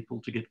other people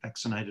to get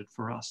vaccinated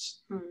for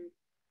us.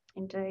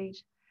 Indeed.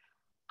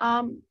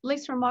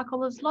 Lisa and Michael,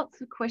 there's lots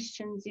of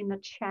questions in the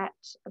chat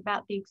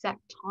about the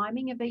exact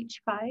timing of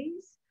each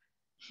phase.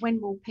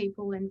 When will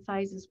people in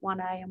phases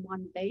 1A and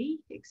 1B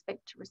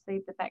expect to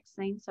receive the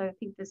vaccine? So I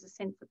think there's a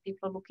sense that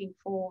people are looking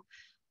for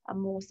a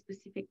more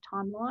specific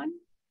timeline.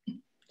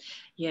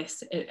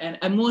 Yes,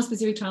 a more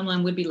specific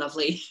timeline would be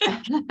lovely.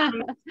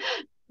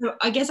 So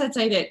I guess I'd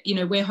say that, you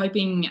know, we're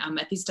hoping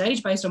at this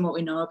stage, based on what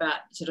we know about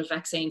sort of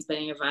vaccines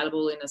being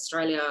available in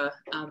Australia,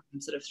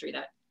 sort of through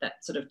that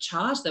sort of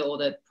chart or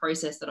the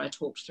process that I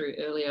talked through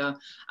earlier,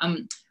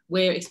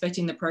 we're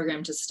expecting the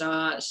program to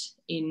start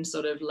in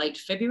sort of late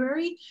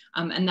February,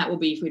 and that will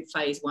be with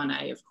phase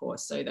 1A, of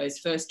course. So those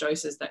first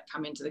doses that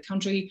come into the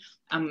country,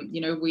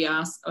 you know, we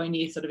are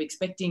only sort of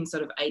expecting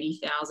sort of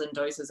 80,000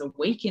 doses a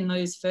week in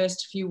those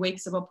first few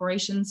weeks of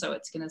operation. So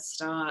it's going to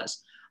start,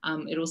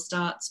 it'll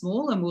start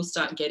small, and we'll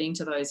start getting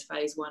to those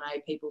phase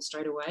 1A people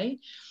straight away.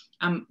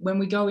 When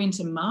we go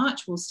into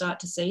March, we'll start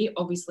to see,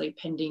 obviously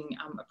pending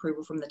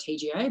approval from the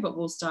TGA, but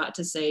we'll start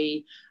to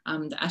see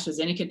the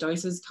AstraZeneca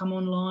doses come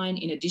online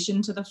in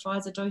addition to the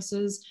Pfizer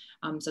doses.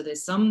 So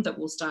there's some that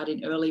will start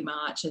in early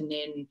March, and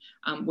then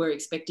we're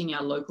expecting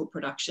our local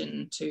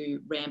production to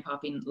ramp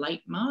up in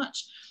late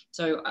March.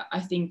 So I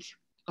think,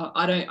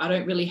 I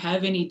don't really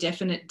have any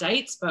definite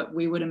dates, but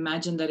we would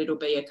imagine that it'll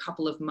be a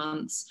couple of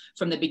months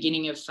from the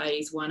beginning of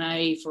phase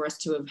 1A for us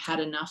to have had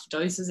enough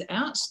doses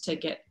out to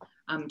get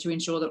to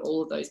ensure that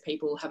all of those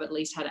people have at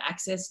least had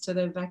access to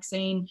the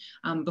vaccine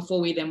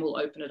before we then will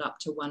open it up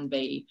to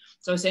 1B.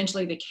 So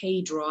essentially the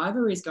key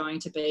driver is going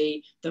to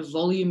be the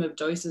volume of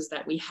doses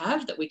that we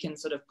have that we can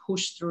sort of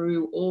push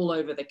through all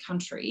over the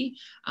country,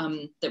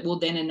 that will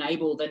then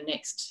enable the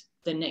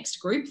next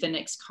group, the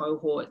next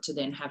cohort, to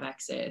then have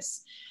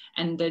access.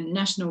 And the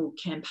national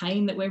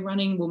campaign that we're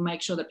running will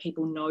make sure that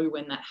people know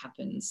when that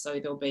happens. So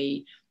there'll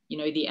be, you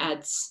know, the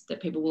ads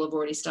that people will have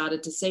already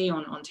started to see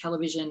on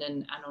television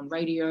and on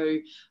radio.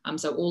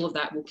 So all of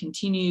that will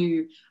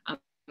continue,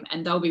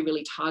 and they'll be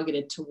really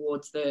targeted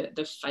towards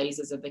the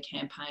phases of the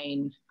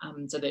campaign,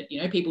 so that,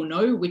 you know, people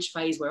know which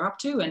phase we're up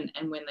to and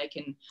when they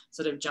can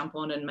sort of jump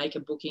on and make a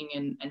booking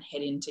and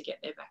head in to get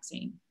their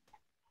vaccine.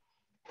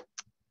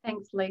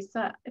 Thanks,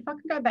 Lisa. If I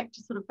can go back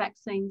to sort of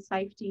vaccine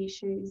safety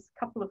issues, a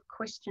couple of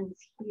questions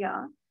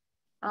here.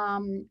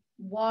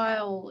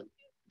 While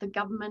the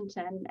government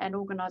and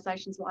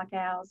organisations like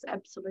ours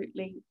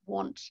absolutely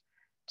want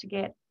to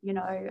get, you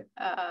know,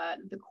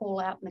 the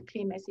call out and the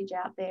clear message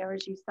out there,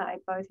 as you say,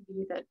 both of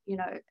you, that, you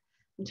know,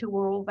 until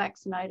we're all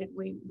vaccinated,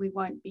 we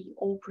won't be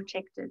all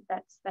protected.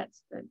 That's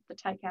the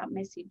take out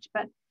message.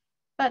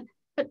 But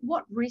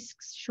what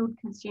risks should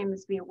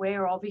consumers be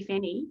aware of, if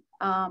any,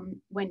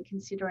 when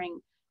considering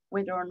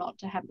whether or not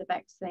to have the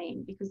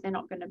vaccine? Because they're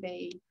not going to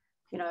be,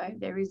 you know,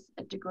 there is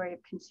a degree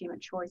of consumer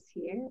choice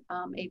here,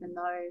 even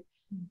though,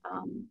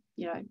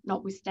 you know,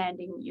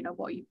 notwithstanding, you know,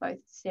 what you both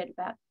said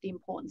about the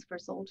importance for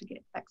us all to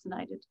get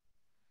vaccinated.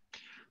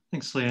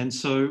 Thanks, Leanne.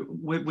 So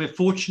we're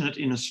fortunate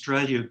in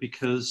Australia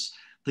because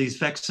these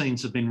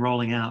vaccines have been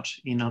rolling out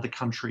in other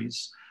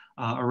countries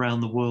around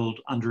the world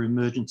under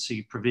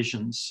emergency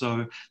provisions.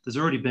 So there's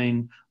already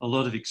been a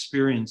lot of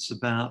experience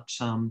about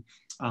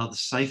the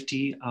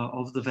safety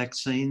of the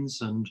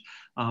vaccines and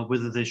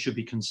whether there should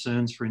be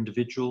concerns for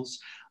individuals.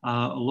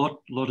 A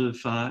lot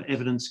of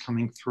evidence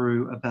coming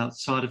through about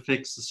side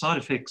effects. The side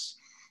effects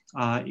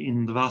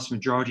in the vast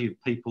majority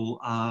of people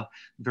are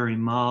very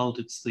mild.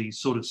 It's the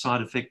sort of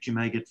side effect you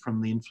may get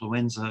from the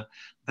influenza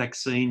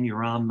vaccine.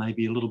 Your arm may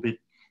be a little bit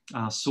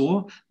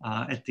sore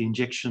at the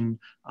injection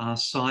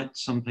site.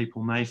 Some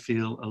people may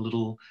feel a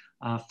little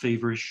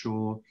feverish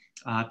or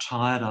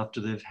tired after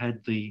they've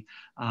had the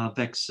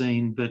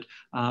vaccine, but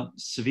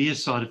severe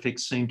side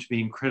effects seem to be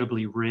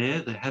incredibly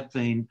rare. There have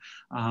been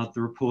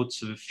the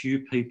reports of a few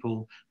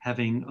people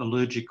having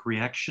allergic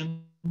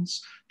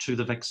reactions to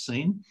the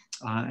vaccine,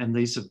 and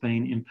these have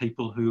been in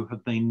people who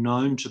have been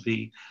known to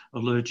be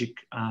allergic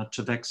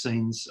to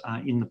vaccines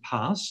in the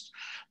past.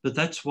 But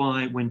that's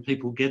why when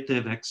people get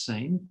their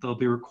vaccine, they'll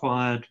be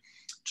required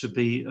to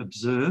be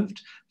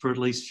observed for at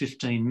least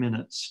 15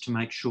 minutes to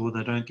make sure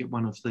they don't get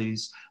one of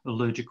these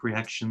allergic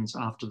reactions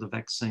after the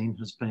vaccine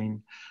has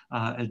been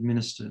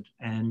administered.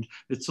 And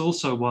it's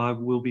also why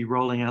we'll be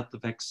rolling out the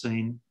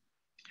vaccine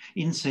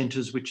in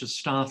centres which are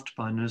staffed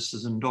by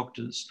nurses and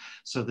doctors,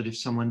 so that if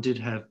someone did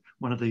have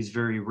one of these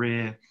very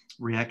rare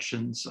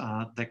reactions,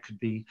 that could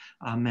be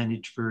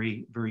managed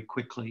very, very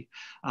quickly.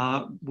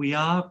 We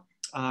are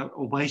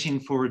waiting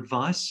for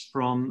advice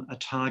from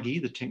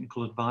ATAGI, the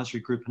Technical Advisory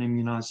Group on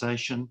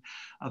Immunisation,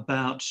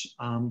 about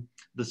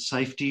the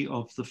safety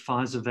of the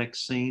Pfizer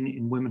vaccine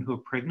in women who are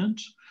pregnant,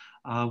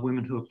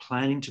 women who are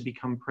planning to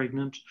become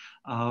pregnant,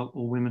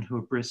 or women who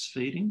are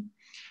breastfeeding.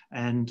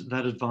 And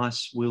that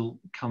advice will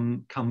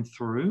come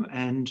through.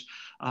 And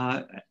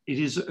it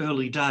is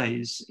early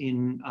days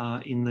in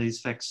these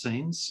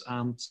vaccines.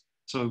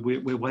 So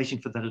we're waiting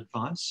for that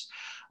advice.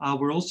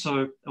 We're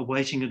also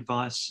awaiting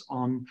advice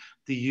on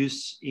the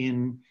use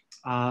in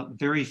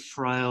very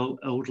frail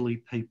elderly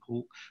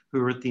people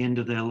who are at the end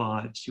of their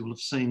lives. You will have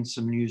seen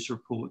some news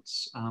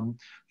reports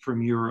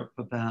from Europe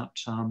about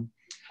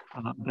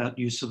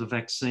use of the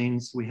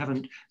vaccines. We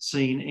haven't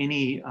seen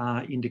any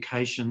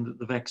indication that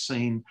the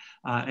vaccine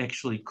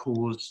actually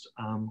caused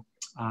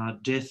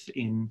death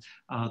in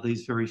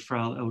these very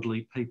frail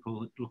elderly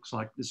people. It looks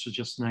like this was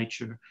just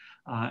nature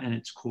and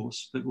its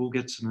course, but we'll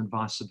get some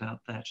advice about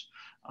that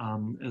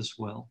as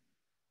well.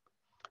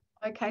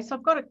 Okay, so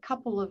I've got a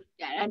couple of,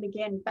 and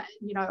again,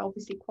 you know,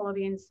 obviously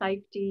quality and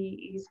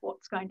safety is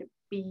what's going to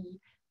be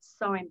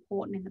so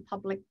important in the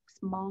public's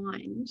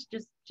mind.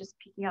 Just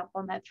picking up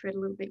on that thread a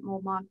little bit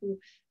more, Michael,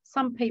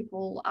 some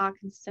people are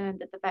concerned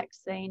that the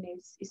vaccine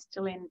is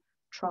still in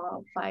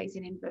trial phase,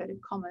 in inverted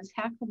commas.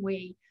 How can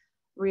we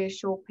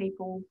reassure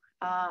people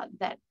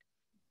that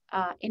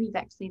any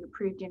vaccine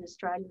approved in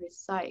Australia is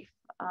safe?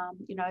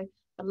 You know,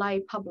 the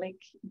lay public,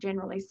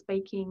 generally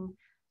speaking,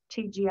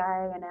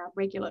 TGA and our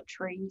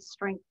regulatory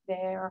strength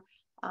there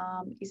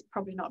is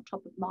probably not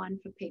top of mind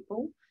for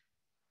people.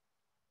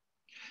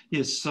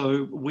 Yes,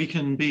 so we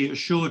can be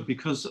assured,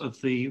 because of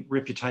the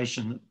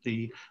reputation that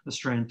the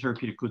Australian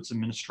Therapeutic Goods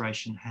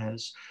Administration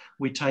has,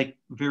 we take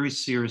very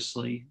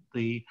seriously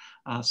the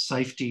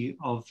safety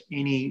of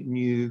any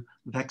new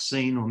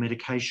vaccine or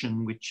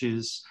medication which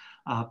is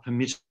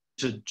permitted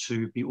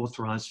to be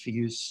authorised for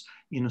use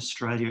in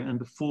Australia. And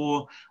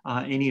before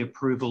any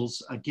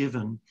approvals are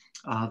given,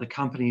 the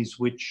companies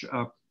which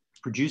are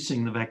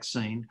producing the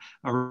vaccine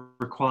are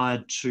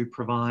required to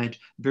provide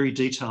very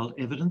detailed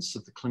evidence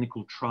of the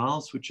clinical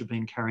trials which have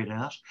been carried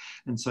out.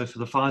 And so for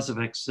the Pfizer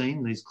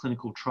vaccine, these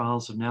clinical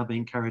trials have now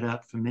been carried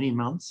out for many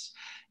months,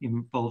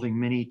 involving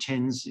many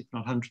tens, if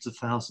not hundreds of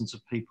thousands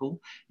of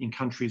people in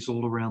countries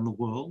all around the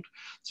world.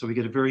 So we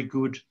get a very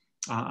good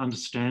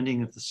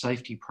understanding of the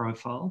safety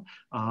profile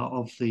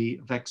of the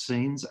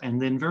vaccines.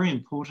 And then very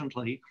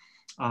importantly,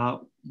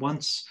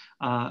 once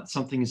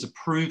something is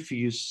approved for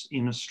use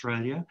in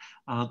Australia,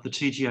 the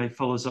TGA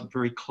follows up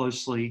very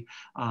closely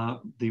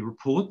the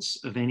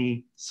reports of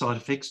any side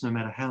effects, no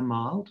matter how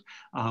mild,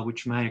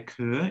 which may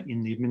occur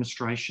in the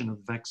administration of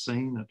the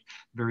vaccine at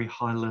very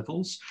high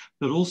levels,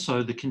 but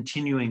also the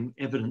continuing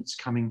evidence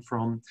coming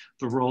from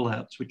the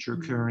rollouts which are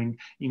occurring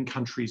in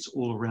countries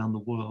all around the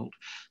world.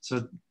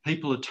 So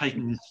people are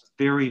taking this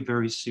very,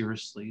 very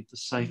seriously, the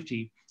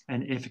safety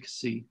and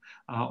efficacy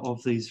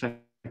of these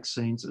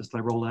vaccines as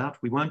they roll out.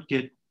 We won't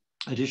get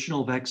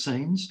additional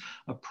vaccines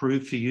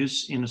approved for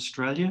use in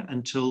Australia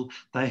until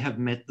they have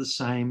met the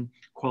same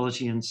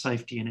quality and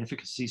safety and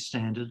efficacy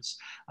standards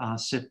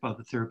set by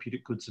the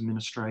Therapeutic Goods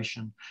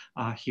Administration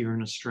here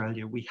in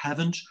Australia. We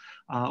haven't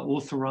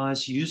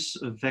authorised use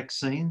of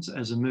vaccines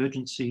as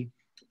emergency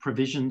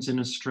provisions in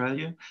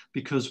Australia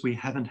because we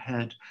haven't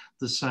had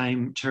the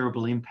same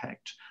terrible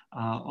impact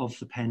of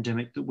the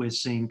pandemic that we're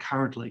seeing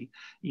currently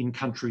in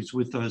countries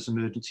with those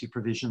emergency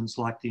provisions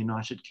like the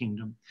United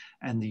Kingdom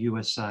and the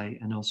USA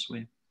and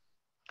elsewhere.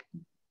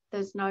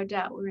 There's no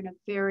doubt we're in a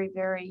very,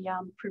 very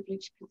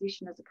privileged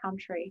position as a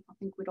country. I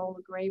think we'd all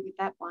agree with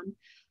that one.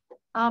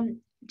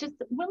 Just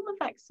will the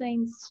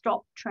vaccines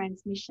stop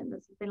transmission?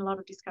 There's been a lot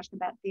of discussion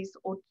about this,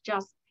 or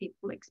just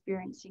people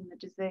experiencing the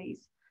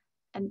disease.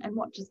 And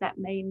what does that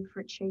mean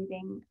for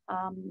achieving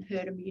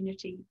herd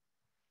immunity?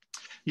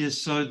 Yes,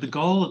 so the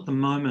goal at the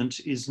moment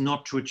is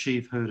not to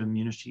achieve herd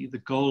immunity. The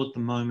goal at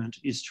the moment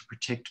is to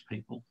protect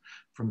people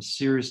from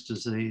serious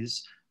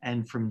disease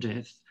and from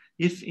death.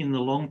 If in the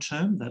long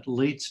term that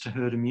leads to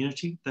herd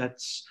immunity,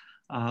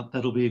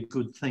 that'll be a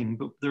good thing.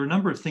 But there are a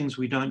number of things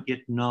we don't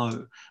yet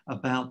know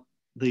about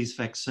these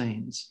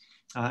vaccines.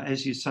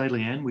 As you say,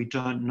 Leanne, we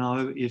don't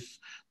know if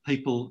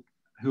people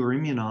who are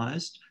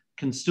immunised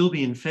can still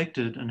be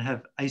infected and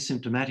have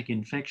asymptomatic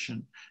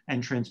infection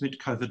and transmit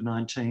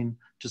COVID-19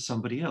 to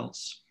somebody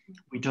else.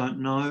 We don't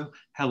know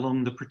how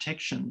long the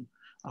protection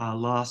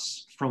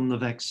lasts from the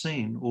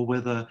vaccine, or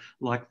whether,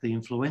 like the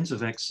influenza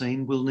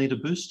vaccine, we'll need a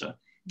booster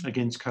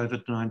against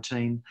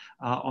COVID-19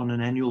 on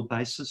an annual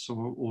basis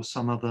or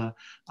some other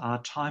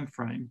time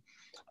frame.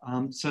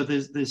 So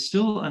there's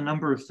still a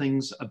number of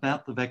things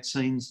about the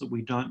vaccines that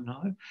we don't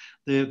know.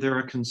 There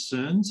are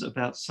concerns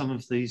about some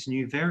of these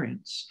new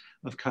variants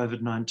of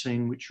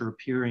COVID-19 which are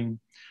appearing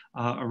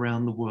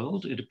around the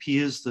world. It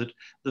appears that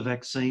the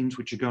vaccines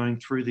which are going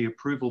through the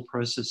approval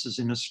processes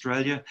in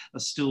Australia are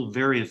still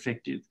very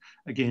effective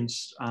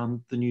against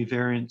the new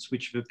variants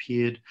which have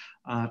appeared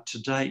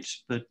to date.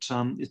 But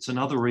it's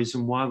another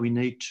reason why we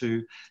need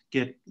to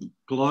get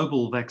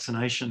global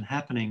vaccination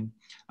happening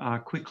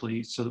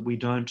quickly so that we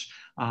don't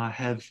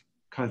have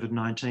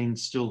COVID-19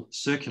 still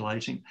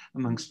circulating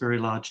amongst very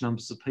large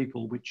numbers of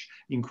people, which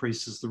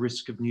increases the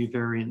risk of new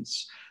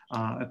variants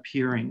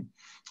appearing.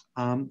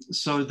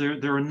 So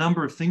there are a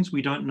number of things.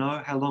 We don't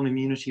know how long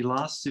immunity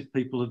lasts if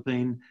people have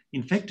been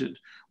infected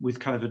with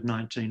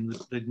COVID-19.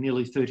 There are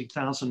nearly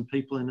 30,000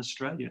 people in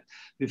Australia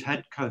who've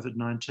had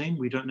COVID-19.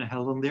 We don't know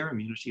how long their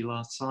immunity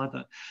lasts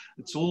either.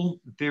 It's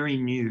all very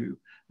new,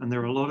 and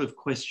there are a lot of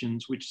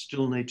questions which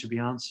still need to be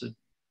answered.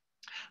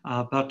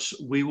 But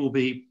we will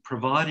be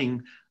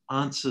providing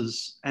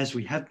answers as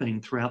we have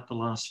been throughout the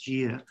last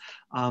year.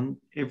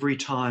 Every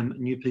time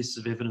new pieces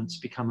of evidence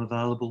become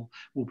available,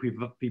 we'll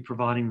be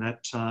providing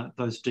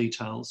those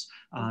details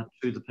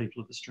to the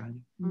people of Australia.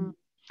 Mm.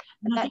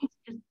 And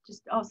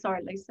that's oh,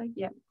 sorry, Lisa.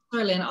 Yeah.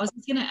 Sorry, Leanne, I was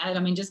just going to add, I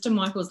mean, just to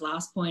Michael's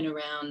last point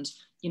around,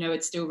 you know,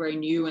 it's still very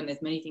new and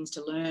there's many things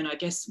to learn. I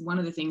guess one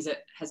of the things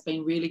that has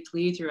been really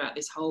clear throughout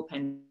this whole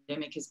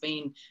pandemic has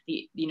been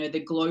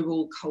the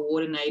global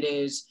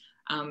coordinated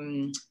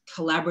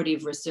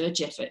collaborative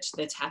research effort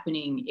that's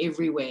happening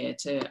everywhere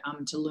to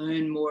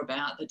learn more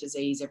about the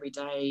disease every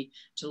day,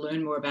 to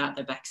learn more about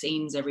the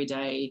vaccines every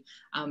day.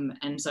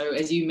 And so,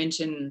 as you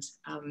mentioned,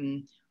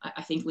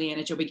 I think, Leanne,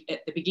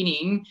 at the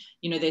beginning,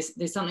 you know,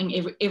 there's something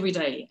every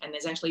day, and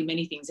there's actually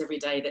many things every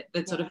day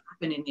that sort of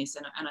happen in this.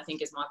 And I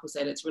think, as Michael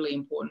said, it's really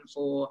important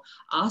for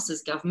us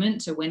as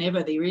government to,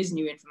 whenever there is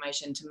new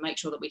information, to make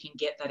sure that we can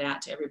get that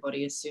out to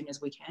everybody as soon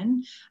as we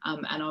can.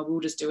 And I will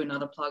just do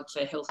another plug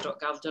for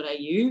health.gov.au,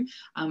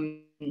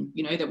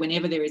 you know, that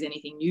whenever there is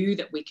anything new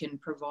that we can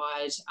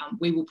provide,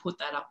 we will put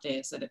that up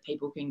there so that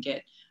people can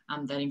get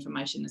that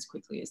information as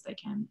quickly as they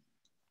can.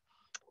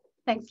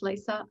 Thanks,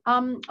 Lisa.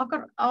 I've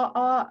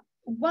got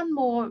one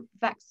more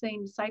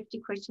vaccine safety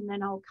question,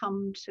 then I'll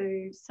come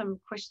to some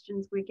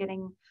questions we're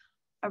getting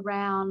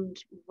around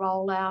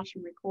rollout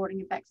and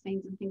recording of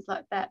vaccines and things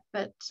like that.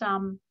 But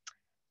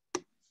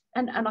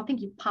and I think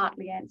you've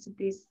partly answered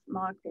this,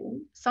 Michael.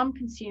 Some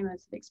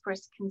consumers have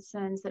expressed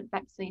concerns that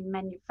vaccine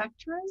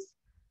manufacturers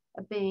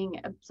are being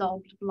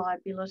absolved of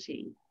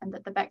liability and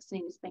that the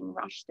vaccine is being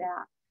rushed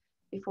out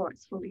before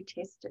it's fully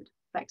tested.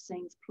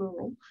 Vaccines,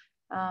 plural.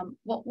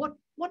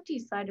 What do you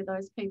say to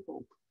those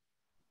people?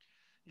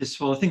 Yes,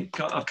 well, I think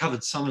I've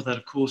covered some of that,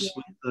 of course,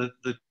 with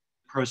the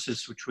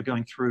process which we're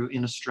going through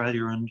in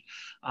Australia, and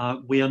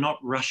we are not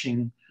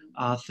rushing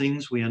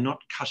things. We are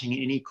not cutting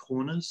any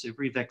corners.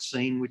 Every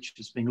vaccine which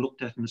is being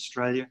looked at in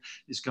Australia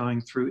is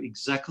going through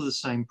exactly the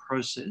same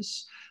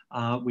process,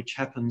 which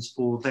happens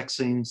for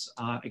vaccines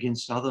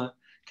against other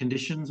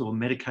conditions or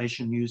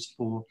medication used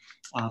for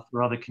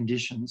other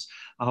conditions.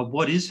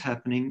 What is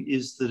happening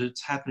is that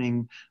it's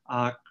happening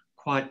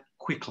quite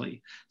quickly.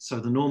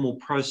 So the normal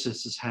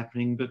process is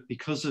happening, but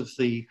because of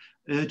the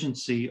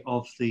urgency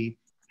of the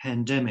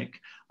pandemic,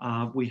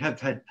 we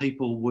have had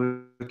people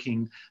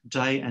working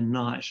day and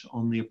night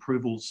on the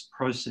approvals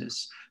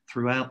process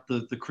throughout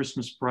the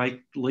Christmas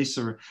break.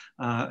 Lisa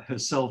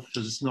herself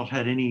has not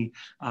had any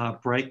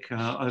break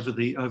over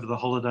the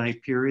holiday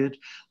period,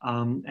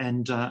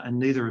 and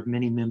neither have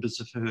many members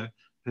of her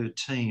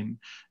team.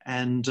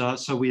 And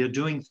so we are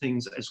doing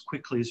things as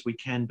quickly as we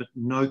can, but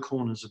no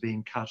corners are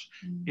being cut.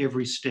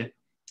 Every step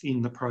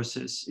in the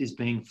process is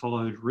being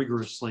followed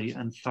rigorously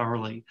and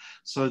thoroughly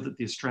so that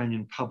the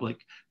Australian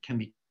public can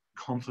be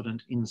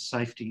confident in the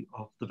safety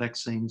of the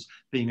vaccines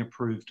being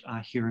approved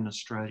here in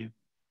Australia.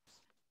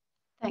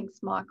 Thanks,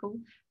 Michael.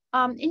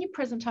 In your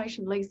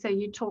presentation, Lisa,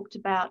 you talked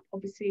about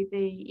obviously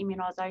the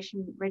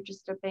immunisation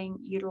register being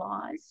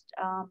utilised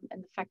and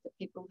the fact that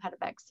people had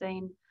a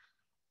vaccine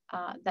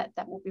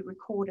that will be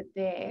recorded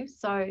there.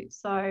 So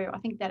I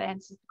think that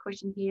answers the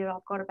question here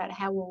I've got about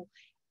how will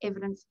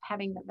evidence of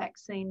having the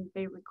vaccine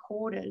be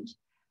recorded.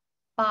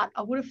 But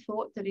I would have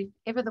thought that if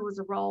ever there was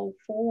a role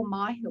for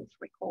My Health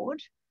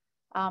Record,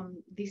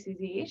 this is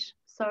it.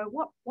 So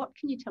what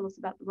can you tell us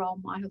about the role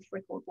My Health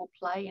Record will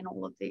play in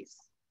all of this?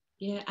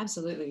 Yeah,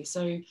 absolutely.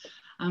 So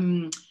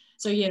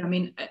yeah, I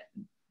mean,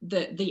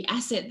 the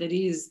asset that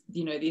is,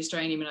 you know, the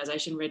Australian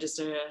Immunisation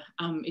Register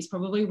is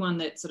probably one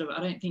that sort of, I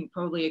don't think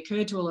probably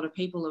occurred to a lot of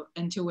people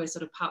until we're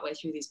sort of partway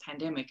through this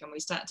pandemic, and we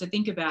start to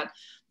think about,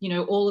 you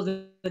know, all of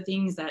the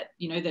things that,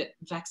 you know, that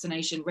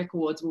vaccination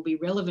records will be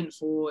relevant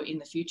for in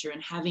the future,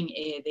 and having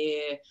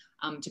there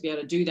to be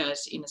able to do that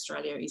in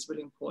Australia is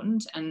really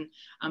important. And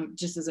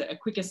just as a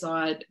quick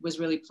aside, was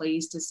really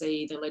pleased to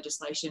see the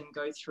legislation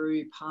go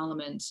through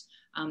Parliament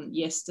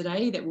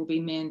yesterday that will be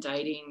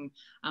mandating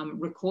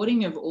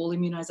recording of all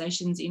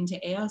immunisations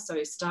into air.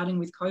 So starting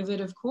with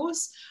COVID, of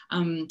course,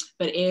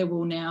 but air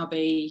will now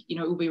be, it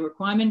will be a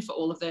requirement for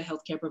all of the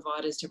healthcare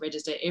providers to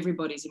register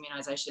everybody's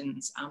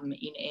immunisations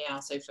in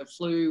air. So for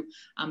flu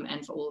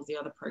and for all of the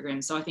other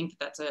programs. So I think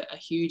that's a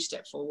huge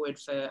step forward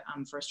for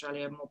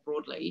Australia more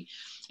broadly.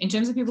 In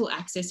terms of people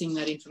accessing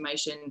that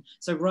information,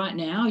 so right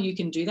now you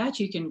can do that.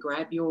 You can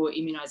grab your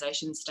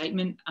immunisation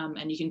statement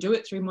and you can do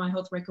it through My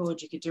Health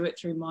Record. You could do it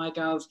through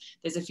MyGov.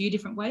 There's a few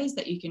different ways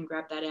that you can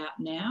grab that out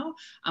now.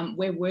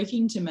 We're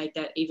working to make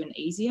that even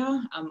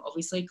easier.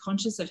 Obviously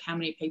conscious of how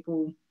many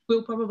people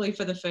will probably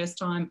for the first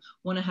time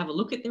want to have a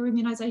look at their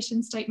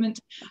immunisation statement.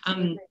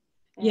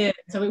 Yeah,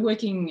 so we're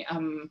working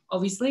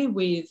obviously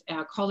with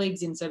our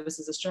colleagues in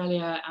Services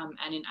Australia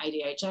and in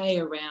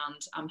ADHA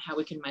around how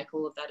we can make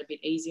all of that a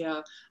bit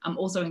easier.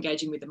 Also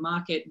engaging with the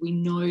market. We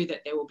know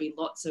that there will be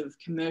lots of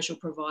commercial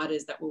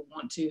providers that will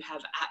want to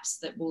have apps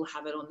that will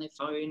have it on their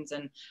phones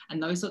and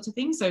those sorts of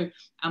things. So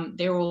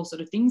they're all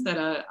sort of things that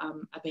are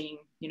being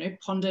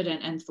pondered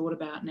and thought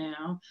about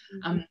now.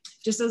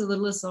 Just as a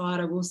little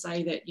aside, I will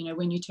say that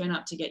when you turn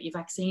up to get your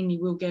vaccine,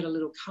 you will get a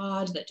little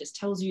card that just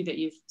tells you that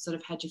you've sort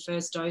of had your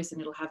first dose,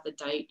 and it'll have the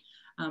date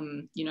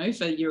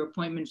for your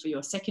appointment for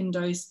your second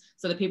dose,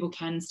 so that people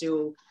can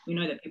still, we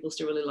know that people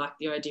still really like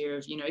the idea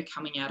of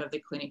coming out of the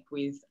clinic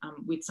with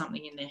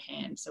something in their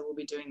hand. So we'll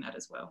be doing that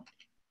as well.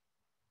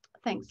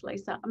 Thanks,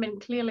 Lisa. I mean,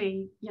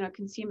 clearly,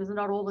 consumers are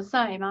not all the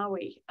same, are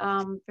we?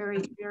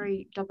 Very,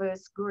 very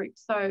diverse group.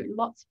 So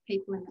lots of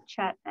people in the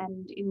chat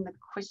and in the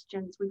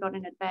questions we got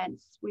in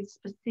advance with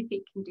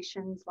specific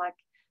conditions, like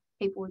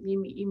people with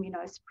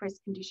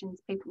immunosuppressed conditions,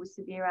 people with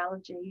severe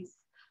allergies,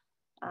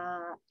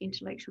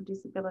 intellectual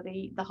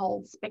disability, the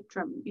whole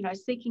spectrum,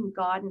 seeking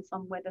guidance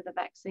on whether the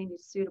vaccine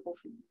is suitable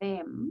for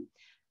them.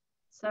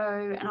 So,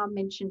 and I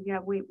mentioned,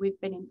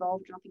 we've been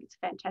involved, and I think it's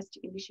a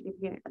fantastic initiative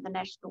here at the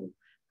National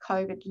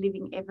COVID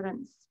Living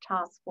Evidence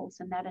Taskforce,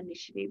 and that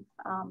initiative.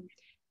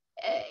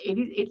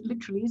 It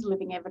literally is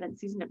living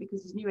evidence, isn't it?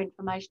 Because there's new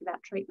information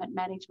about treatment,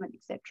 management,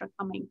 etc.,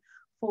 coming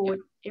forward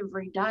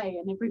every day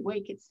and every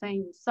week, it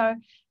seems. So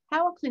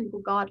how are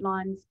clinical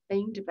guidelines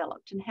being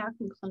developed, and how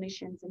can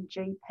clinicians and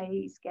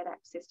GPs get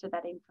access to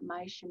that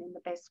information in the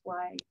best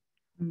way?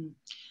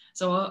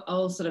 So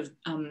I'll sort of,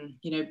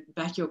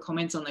 back your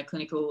comments on the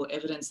clinical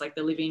evidence, like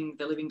the living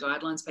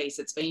guidelines piece.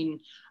 It's been,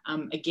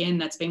 again,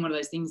 that's been one of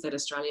those things that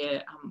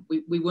Australia,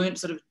 we weren't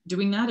sort of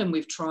doing that, and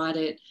we've tried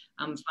it,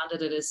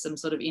 funded it as some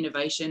sort of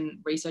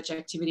innovation research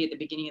activity at the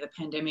beginning of the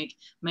pandemic,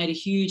 made a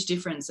huge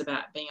difference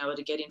about being able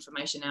to get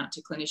information out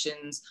to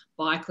clinicians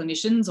by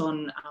clinicians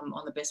on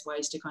the best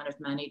ways to kind of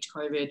manage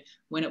COVID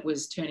when it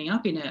was turning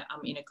up in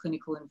a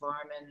clinical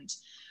environment.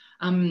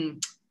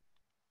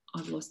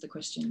 I've lost the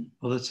question.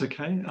 Well, that's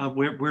okay.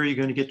 Where are you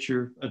going to get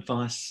your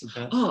advice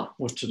about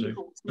what to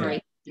do?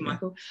 Sorry,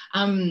 Michael.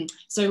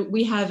 So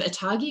we have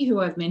Atagi,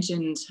 who I've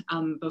mentioned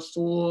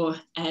before.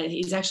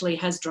 He actually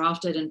has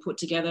drafted and put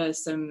together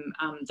some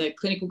the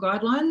clinical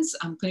guidelines,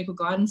 clinical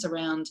guidance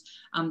around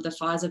the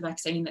Pfizer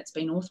vaccine that's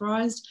been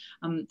authorised.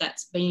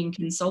 That's being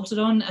consulted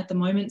on at the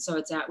moment. So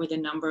it's out with a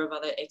number of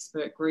other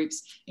expert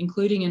groups,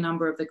 including a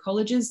number of the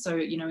colleges. So,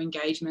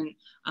 engagement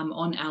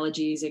on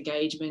allergies,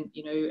 engagement,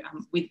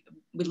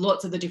 with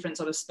lots of the different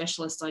sort of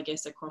specialists, I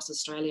guess, across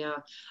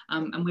Australia.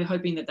 And we're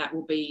hoping that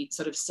will be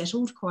sort of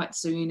settled quite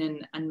soon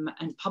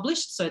and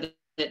published, so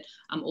that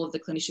all of the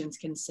clinicians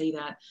can see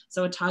that.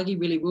 So Atagi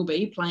really will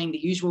be playing the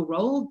usual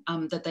role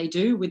that they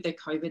do with the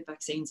COVID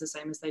vaccines, the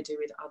same as they do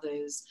with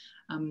others,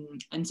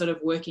 and sort of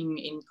working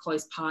in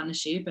close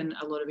partnership and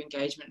a lot of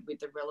engagement with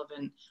the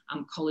relevant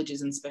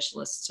colleges and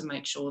specialists to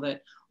make sure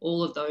that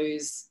all of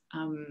those,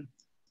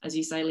 as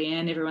you say,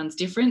 Leanne, everyone's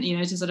different,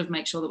 to sort of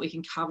make sure that we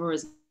can cover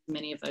as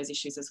many of those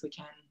issues as we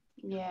can.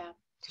 Yeah.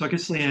 So I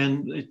guess,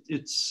 Leanne,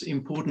 it's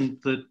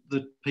important that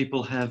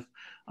people have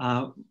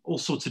all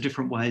sorts of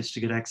different ways to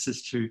get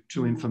access to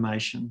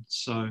information.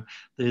 So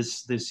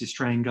there's the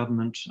Australian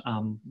government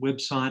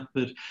website,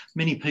 but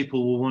many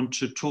people will want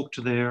to talk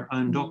to their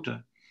own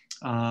doctor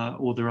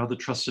or their other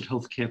trusted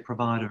healthcare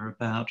provider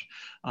about,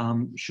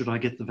 should I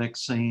get the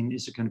vaccine?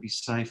 Is it going to be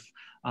safe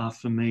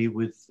for me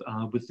with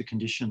the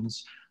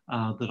conditions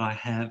that I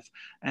have?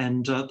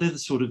 And they're the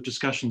sort of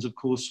discussions, of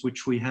course,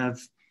 which we have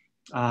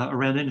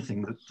around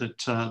anything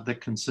that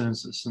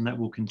concerns us, and that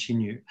will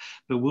continue.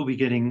 But we'll be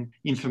getting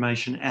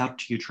information out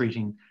to you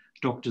treating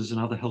doctors and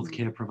other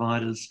healthcare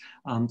providers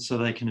so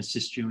they can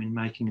assist you in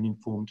making an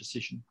informed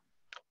decision.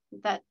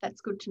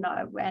 That's good to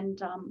know,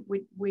 and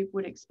we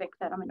would expect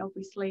that. I mean,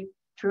 obviously,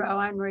 through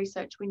our own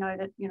research, we know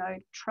that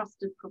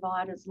trusted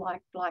providers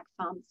like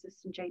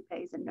pharmacists and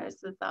GPs and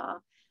nurses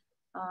are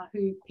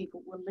who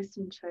people will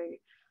listen to.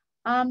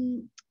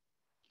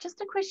 Just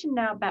a question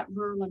now about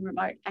rural and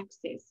remote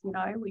access.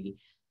 I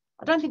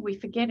don't think we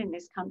forget in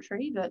this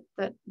country that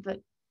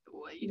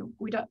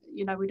we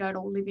don't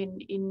all live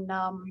in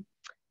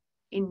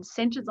in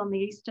centres on the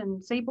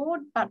eastern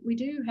seaboard, but we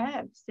do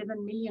have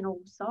 7 million or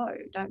so,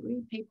 don't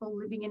we? People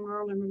living in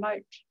rural and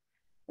remote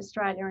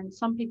Australia, and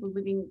some people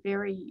living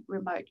very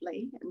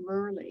remotely and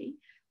rurally.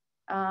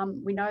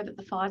 We know that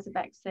the Pfizer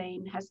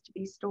vaccine has to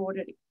be stored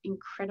at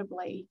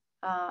incredibly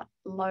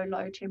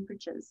low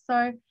temperatures.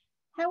 So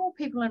how will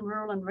people in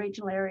rural and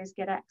regional areas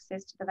get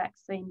access to the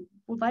vaccine?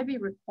 Will they be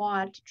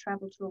required to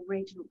travel to a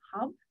regional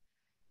hub?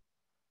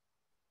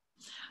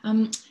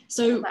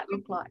 So what will that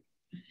look like?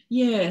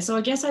 Yeah, so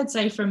I guess I'd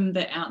say from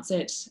the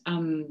outset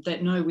that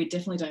no, we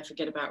definitely don't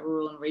forget about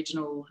rural and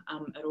regional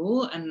at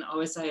all. And I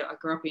always say I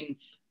grew up in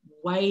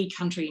way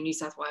country New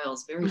South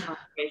Wales, very far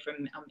away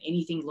from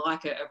anything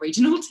like a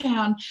regional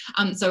town.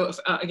 So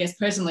I guess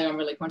personally I'm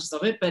really conscious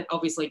of it, but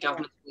obviously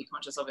government's really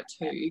conscious of it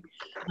too.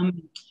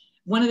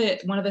 One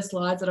of the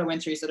slides that I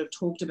went through sort of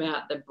talked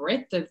about the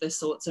breadth of the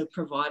sorts of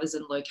providers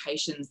and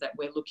locations that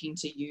we're looking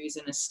to use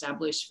and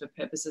establish for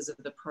purposes of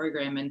the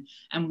program.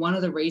 And one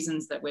of the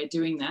reasons that we're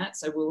doing that,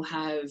 so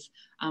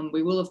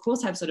we will of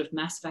course have sort of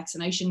mass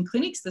vaccination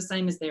clinics, the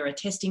same as there are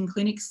testing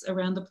clinics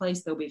around the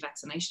place. There'll be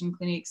vaccination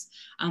clinics,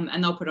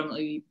 and they'll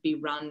predominantly be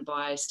run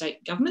by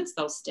state governments.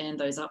 They'll stand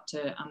those up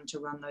to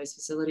run those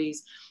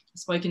facilities. I've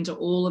spoken to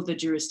all of the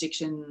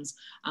jurisdictions.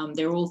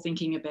 They're all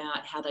thinking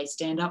about how they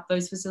stand up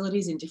those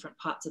facilities in different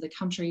parts of the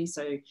country.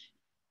 So,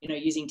 you know,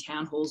 using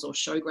town halls or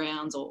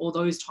showgrounds or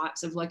those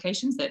types of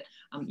locations that,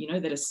 you know,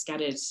 that are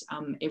scattered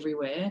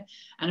everywhere.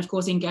 And of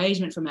course,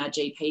 engagement from our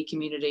GP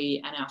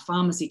community and our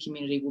pharmacy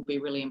community will be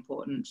really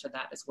important for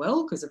that as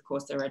well, because of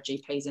course there are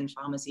GPs and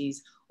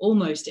pharmacies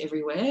almost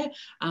everywhere.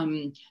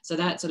 So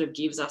that sort of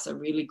gives us a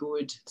really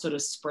good sort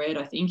of spread,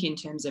 I think, in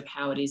terms of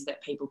how it is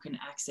that people can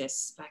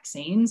access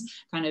vaccines,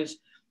 kind of,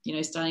 you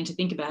know, starting to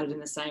think about it in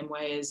the same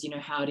way as, you know,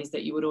 how it is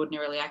that you would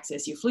ordinarily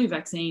access your flu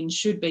vaccine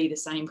should be the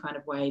same kind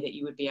of way that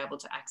you would be able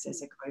to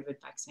access a COVID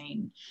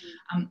vaccine.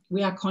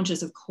 We are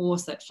conscious, of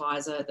course, that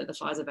the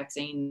Pfizer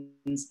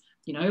vaccines,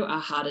 you know, are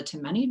harder to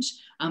manage,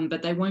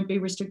 but they won't be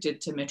restricted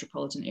to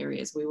metropolitan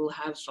areas. We will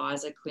have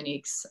Pfizer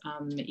clinics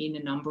in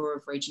a number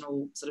of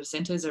regional sort of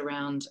centres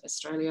around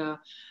Australia.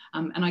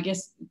 And I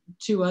guess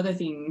two other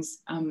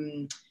things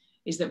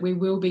is that we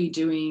will be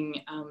doing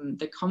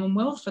the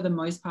Commonwealth, for the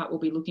most part, will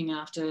be looking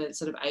after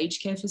sort of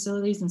aged care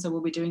facilities. And so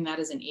we'll be doing that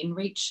as an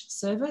in-reach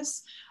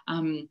service.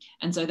 And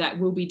so that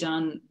will be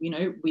done, you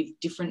know, with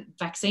different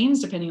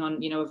vaccines, depending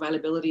on, you know,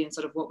 availability and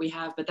sort of what we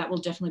have, but that will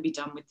definitely be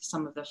done with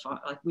some of the,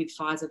 with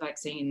Pfizer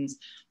vaccines,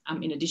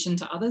 in addition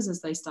to others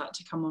as they start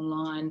to come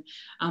online.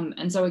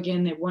 And so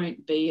again, there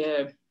won't be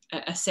a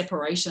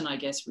separation, I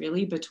guess,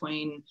 really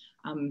between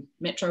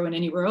metro and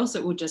anywhere else.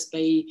 It will just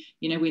be,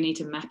 you know, we need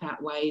to map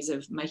out ways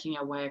of making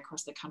our way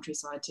across the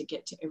countryside to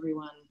get to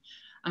everyone.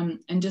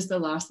 And just the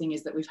last thing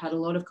is that we've had a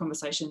lot of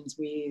conversations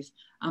with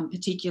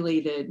particularly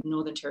the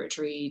Northern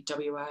Territory,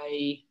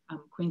 WA,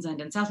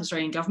 Queensland and South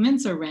Australian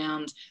governments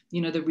around, you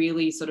know, the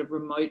really sort of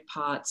remote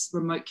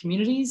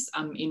communities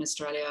in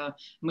Australia.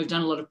 And we've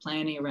done a lot of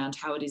planning around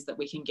how it is that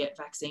we can get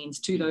vaccines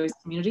to those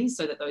communities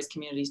so that those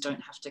communities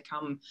don't have to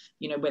come,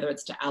 you know, whether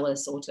it's to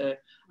Alice or to,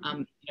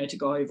 you know, to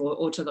Gove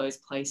or to those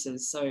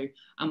places. So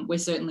we're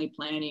certainly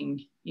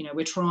planning, you know,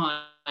 we're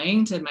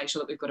trying to make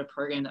sure that we've got a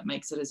program that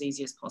makes it as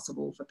easy as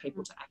possible for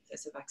people to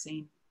access a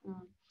vaccine.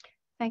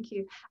 Thank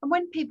you. And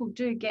when people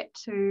do get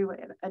to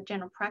a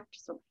general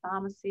practice or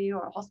pharmacy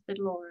or a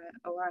hospital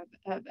or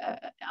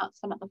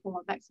some other form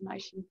of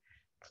vaccination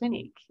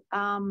clinic,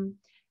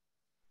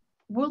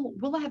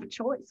 will they have a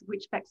choice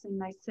which vaccine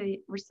they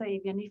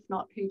receive, and if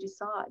not, who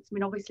decides? I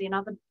mean, obviously, in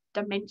other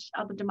domains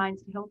of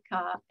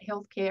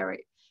healthcare,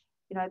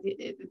 you know,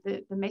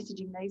 the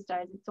messaging these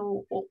days, it's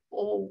all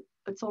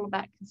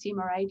about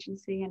consumer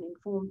agency and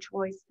informed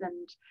choice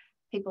and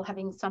people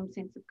having some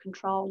sense of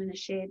control in a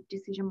shared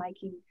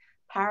decision-making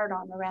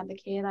paradigm around the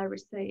care they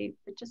receive.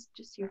 But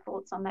just your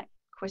thoughts on that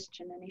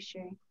question and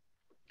issue.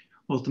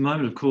 Well, at the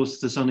moment, of course,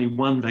 there's only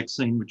one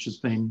vaccine which has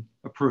been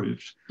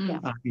approved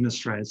in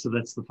Australia, so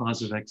that's the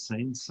Pfizer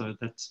vaccine. So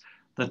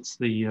that's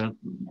the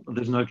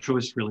there's no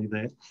choice really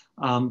there.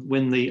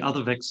 When the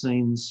other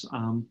vaccines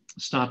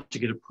start to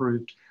get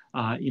approved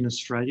in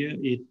Australia,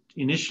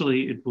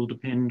 initially it will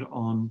depend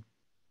on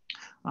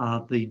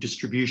the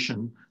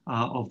distribution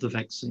of the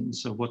vaccine.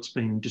 So what's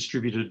being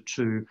distributed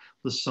to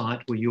the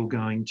site where you're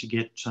going to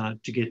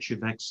get your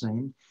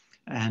vaccine,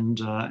 and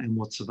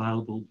what's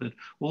available. But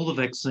all the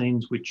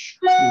vaccines which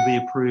will be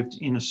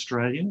approved in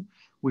Australia,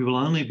 we will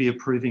only be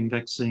approving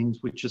vaccines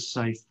which are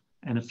safe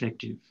and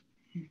effective.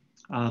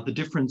 The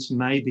difference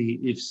may be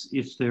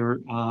if there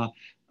are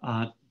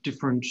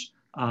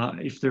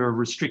if there are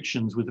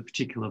restrictions with a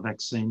particular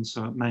vaccine,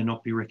 so it may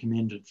not be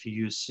recommended for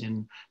use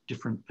in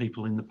different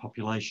people in the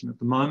population. At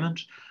the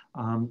moment,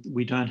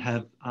 we don't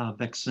have a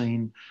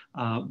vaccine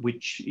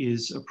which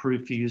is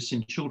approved for use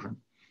in children.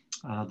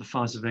 The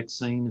Pfizer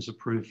vaccine is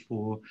approved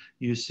for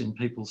use in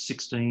people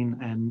 16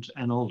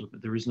 and older,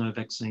 but there is no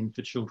vaccine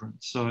for children.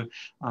 So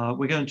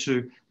we're going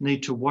to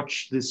need to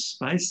watch this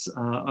space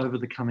over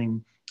the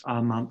coming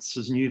months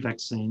as new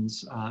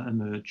vaccines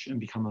emerge and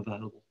become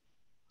available.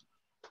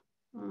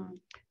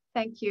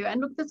 Thank you.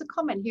 And look, there's a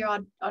comment here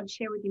I'd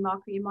share with you,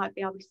 Michael. You might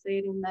be able to see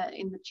it in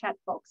the chat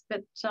box.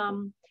 But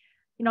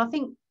you know, I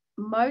think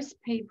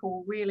most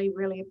people really,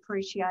 really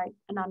appreciate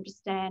and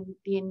understand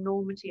the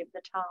enormity of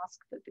the task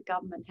that the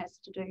government has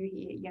to do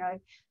here. You know,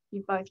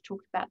 you both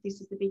talked about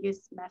this is the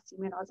biggest mass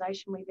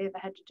immunisation we've ever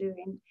had to do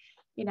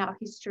in our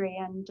history.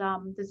 And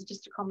there's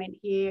just a comment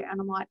here,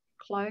 and I might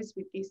close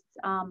with this.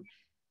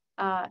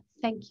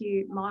 Thank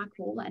you,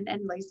 Michael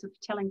and Lisa,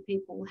 for telling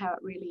people how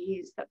it really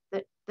is,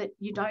 that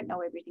you don't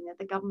know everything, that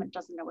the government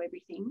doesn't know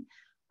everything,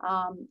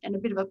 and a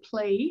bit of a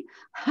plea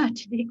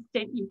to the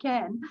extent you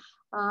can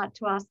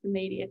to ask the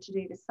media to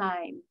do the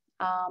same.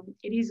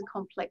 It is a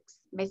complex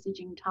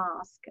messaging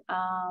task.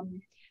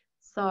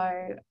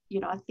 So, you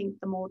know, I think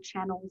the more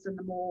channels and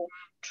the more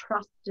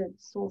trusted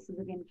sources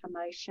of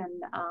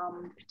information,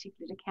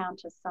 particularly to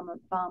counter some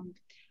of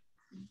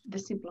the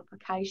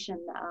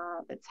simplification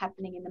that's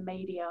happening in the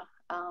media,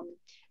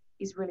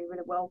 is really,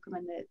 really welcome,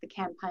 and the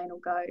campaign will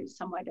go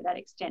some way to that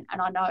extent.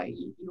 And I know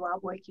you are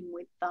working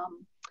with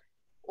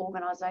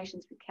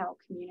organisations, with CAL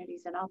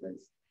communities and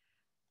others.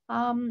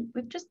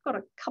 We've just got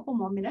a couple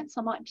more minutes.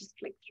 I might just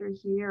flick through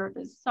here.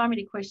 There's so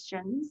many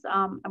questions,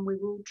 and we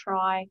will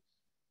try,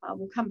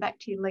 we'll come back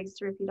to you,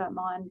 Lisa, if you don't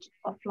mind,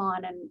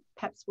 offline, and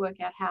perhaps work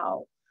out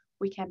how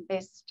we can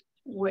best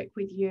work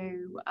with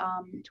you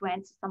to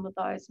answer some of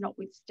those,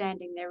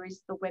 notwithstanding there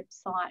is the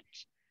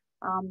website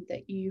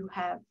that you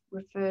have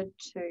referred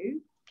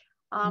to.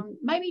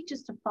 Maybe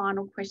just a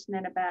final question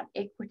then about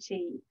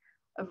equity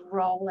of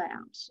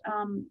rollout.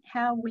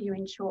 How will you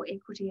ensure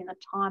equity in the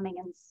timing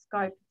and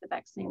scope of the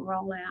vaccine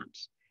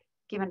rollout,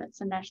 given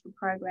it's a national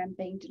program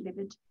being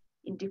delivered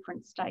in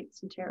different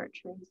states and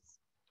territories?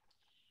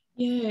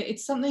 Yeah,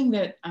 it's something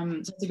that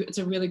it's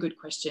a really good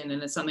question,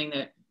 and it's something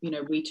that, you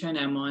know, we turn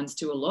our minds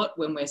to a lot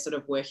when we're sort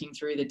of working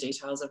through the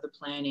details of the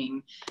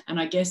planning. And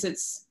I guess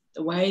it's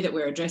the way that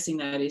we're addressing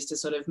that is to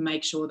sort of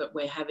make sure that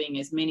we're having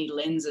as many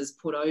lenses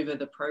put over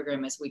the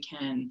program as we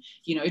can,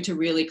 you know, to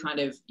really kind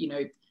of, you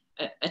know,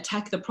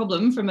 attack the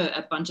problem from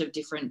a bunch of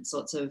different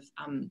sorts of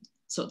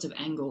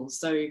angles.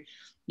 So,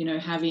 you know,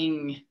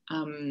 having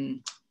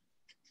you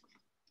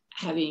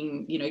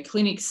know,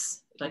 clinics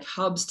like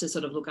hubs to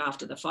sort of look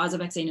after the Pfizer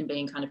vaccine and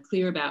being kind of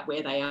clear about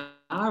where they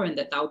are, and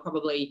that they'll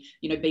probably,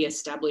 you know, be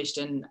established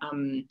and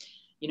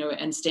you know,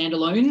 and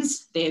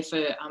standalones there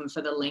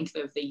for the length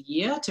of the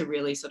year to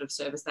really sort of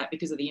service that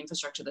because of the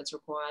infrastructure that's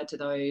required to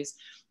those.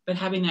 But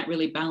having that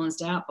really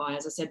balanced out by,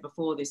 as I said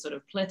before, this sort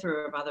of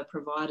plethora of other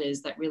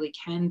providers that really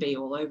can be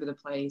all over the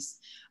place.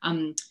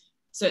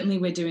 Certainly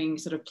we're doing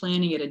sort of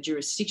planning at a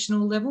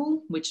jurisdictional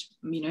level, which,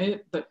 you know,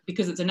 but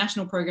because it's a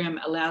national program,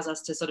 allows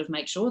us to sort of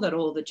make sure that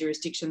all the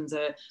jurisdictions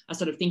are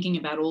sort of thinking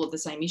about all of the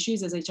same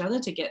issues as each other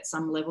to get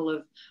some level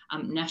of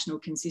national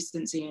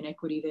consistency and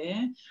equity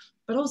there.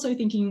 But also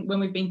thinking, when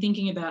we've been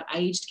thinking about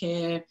aged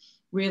care,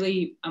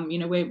 really, you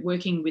know, we're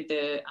working with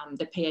the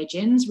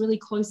PHNs really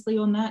closely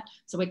on that.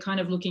 So we're kind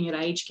of looking at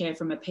aged care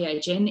from a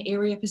PHN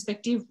area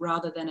perspective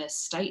rather than a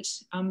state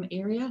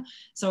area.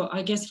 So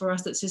I guess for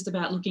us, it's just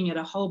about looking at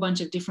a whole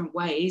bunch of different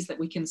ways that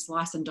we can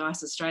slice and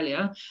dice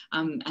Australia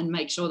and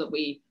make sure that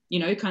we, you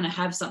know, kind of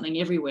have something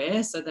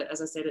everywhere so that,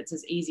 as I said, it's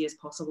as easy as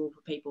possible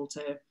for people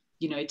to,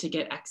 you know, to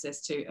get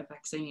access to a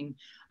vaccine.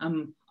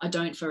 I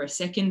don't for a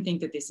second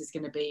think that this is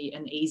going to be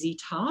an easy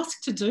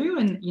task to do.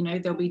 And, you know,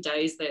 there'll be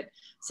days that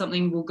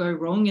something will go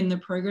wrong in the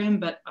program,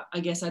 but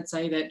I guess I'd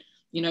say that,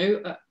 you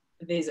know,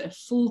 there's a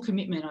full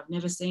commitment. I've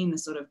never seen the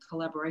sort of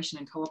collaboration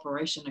and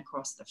cooperation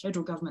across the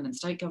federal government and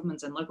state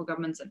governments and local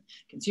governments and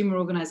consumer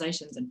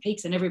organisations and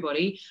peaks and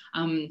everybody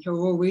who are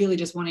all really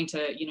just wanting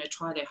to, you know,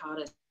 try their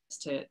hardest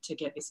to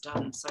get this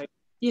done. So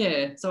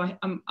yeah, so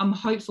I'm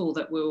hopeful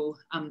that we'll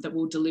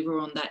deliver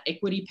on that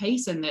equity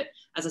piece, and that,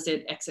 as I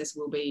said, access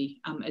will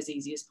be as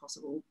easy as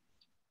possible.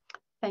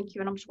 Thank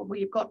you, and I'm sure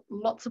you've got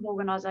lots of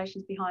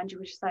organisations behind you,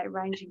 which say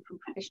ranging from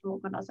professional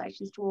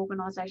organisations to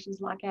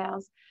organisations like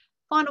ours.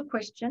 Final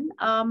question,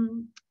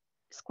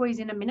 squeeze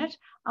in a minute.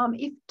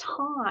 If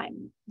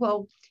time,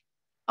 well,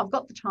 I've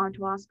got the time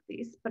to ask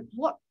this, but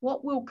what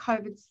will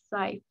COVID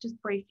safe,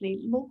 just briefly,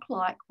 look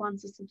like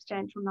once a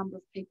substantial number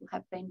of people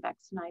have been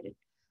vaccinated?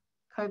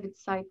 COVID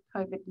safe,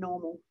 COVID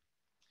normal?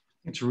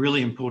 It's a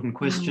really important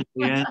question,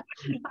 Leanne.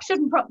 I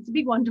shouldn't, it's a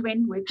big one to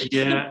end with.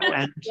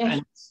 Yeah,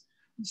 and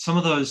some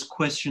of those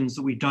questions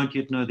that we don't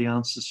yet know the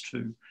answers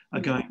to are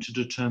going to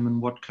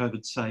determine what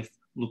COVID safe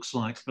looks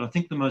like. But I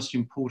think the most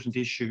important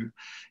issue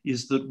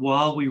is that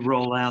while we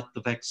roll out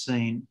the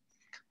vaccine,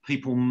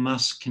 people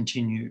must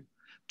continue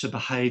to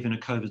behave in a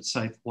COVID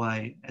safe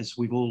way, as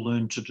we've all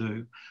learned to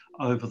do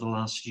over the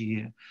last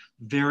year.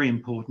 Very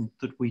important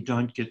that we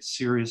don't get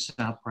serious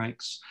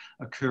outbreaks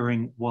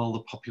occurring while the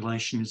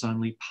population is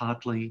only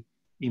partly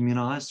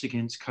immunised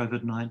against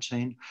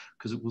COVID-19,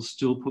 because it will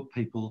still put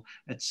people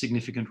at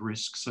significant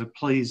risk. So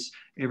please,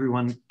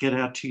 everyone, get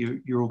out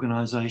to your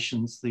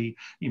organisations the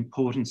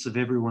importance of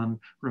everyone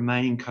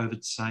remaining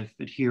COVID safe,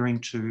 adhering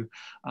to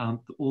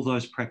all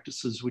those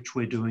practices which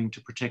we're doing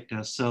to protect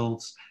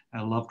ourselves,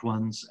 our loved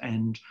ones,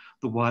 and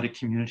the wider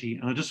community.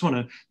 And I just want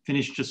to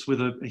finish just with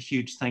a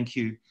huge thank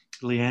you,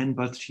 Leanne,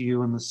 both to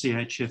you and the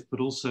CHF, but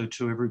also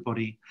to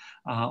everybody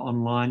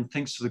online.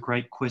 Thanks for the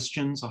great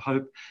questions. I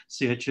hope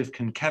CHF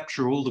can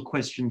capture all the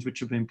questions which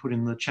have been put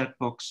in the chat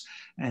box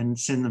and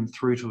send them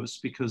through to us,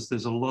 because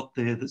there's a lot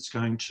there that's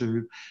going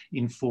to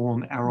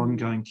inform our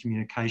ongoing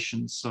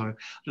communications. So I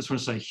just want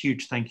to say a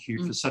huge thank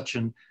you for such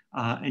an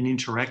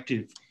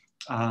interactive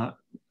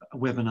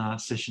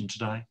webinar session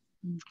today.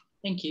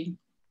 Thank you.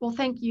 Well,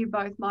 thank you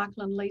both,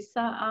 Michael and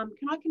Lisa.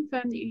 Can I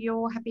confirm that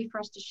you're happy for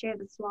us to share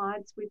the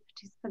slides with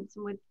participants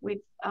and with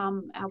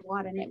our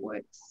wider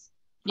networks?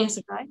 Yes,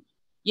 today?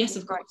 Yes,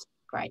 of course.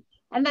 Great.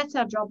 And that's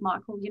our job,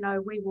 Michael. You know,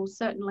 we will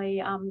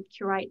certainly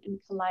curate and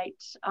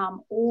collate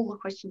all the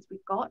questions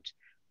we've got,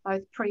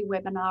 both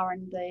pre-webinar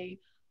and the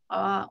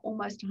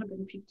almost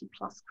 150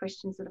 plus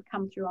questions that have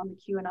come through on the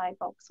Q&A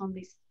box on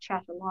this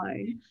chat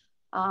alone,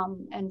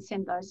 and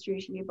send those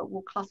through to you, but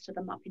we'll cluster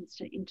them up into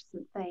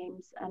some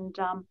themes. And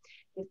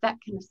if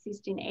that can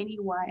assist in any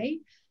way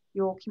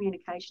your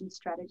communication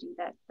strategy,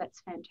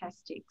 that's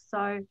fantastic.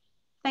 So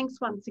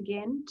thanks once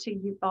again to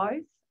you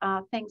both.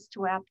 Thanks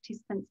to our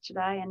participants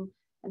today,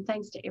 and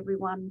thanks to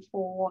everyone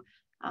for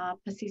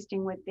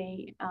persisting with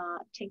the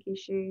tech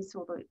issues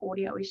or the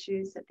audio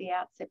issues at the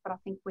outset, but I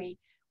think we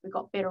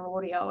got better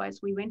audio as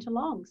we went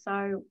along.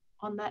 So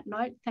on that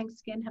note, thanks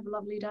again. Have a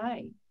lovely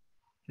day.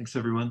 Thanks,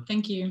 everyone.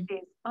 Thank you.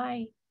 Cheers.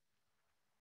 Bye.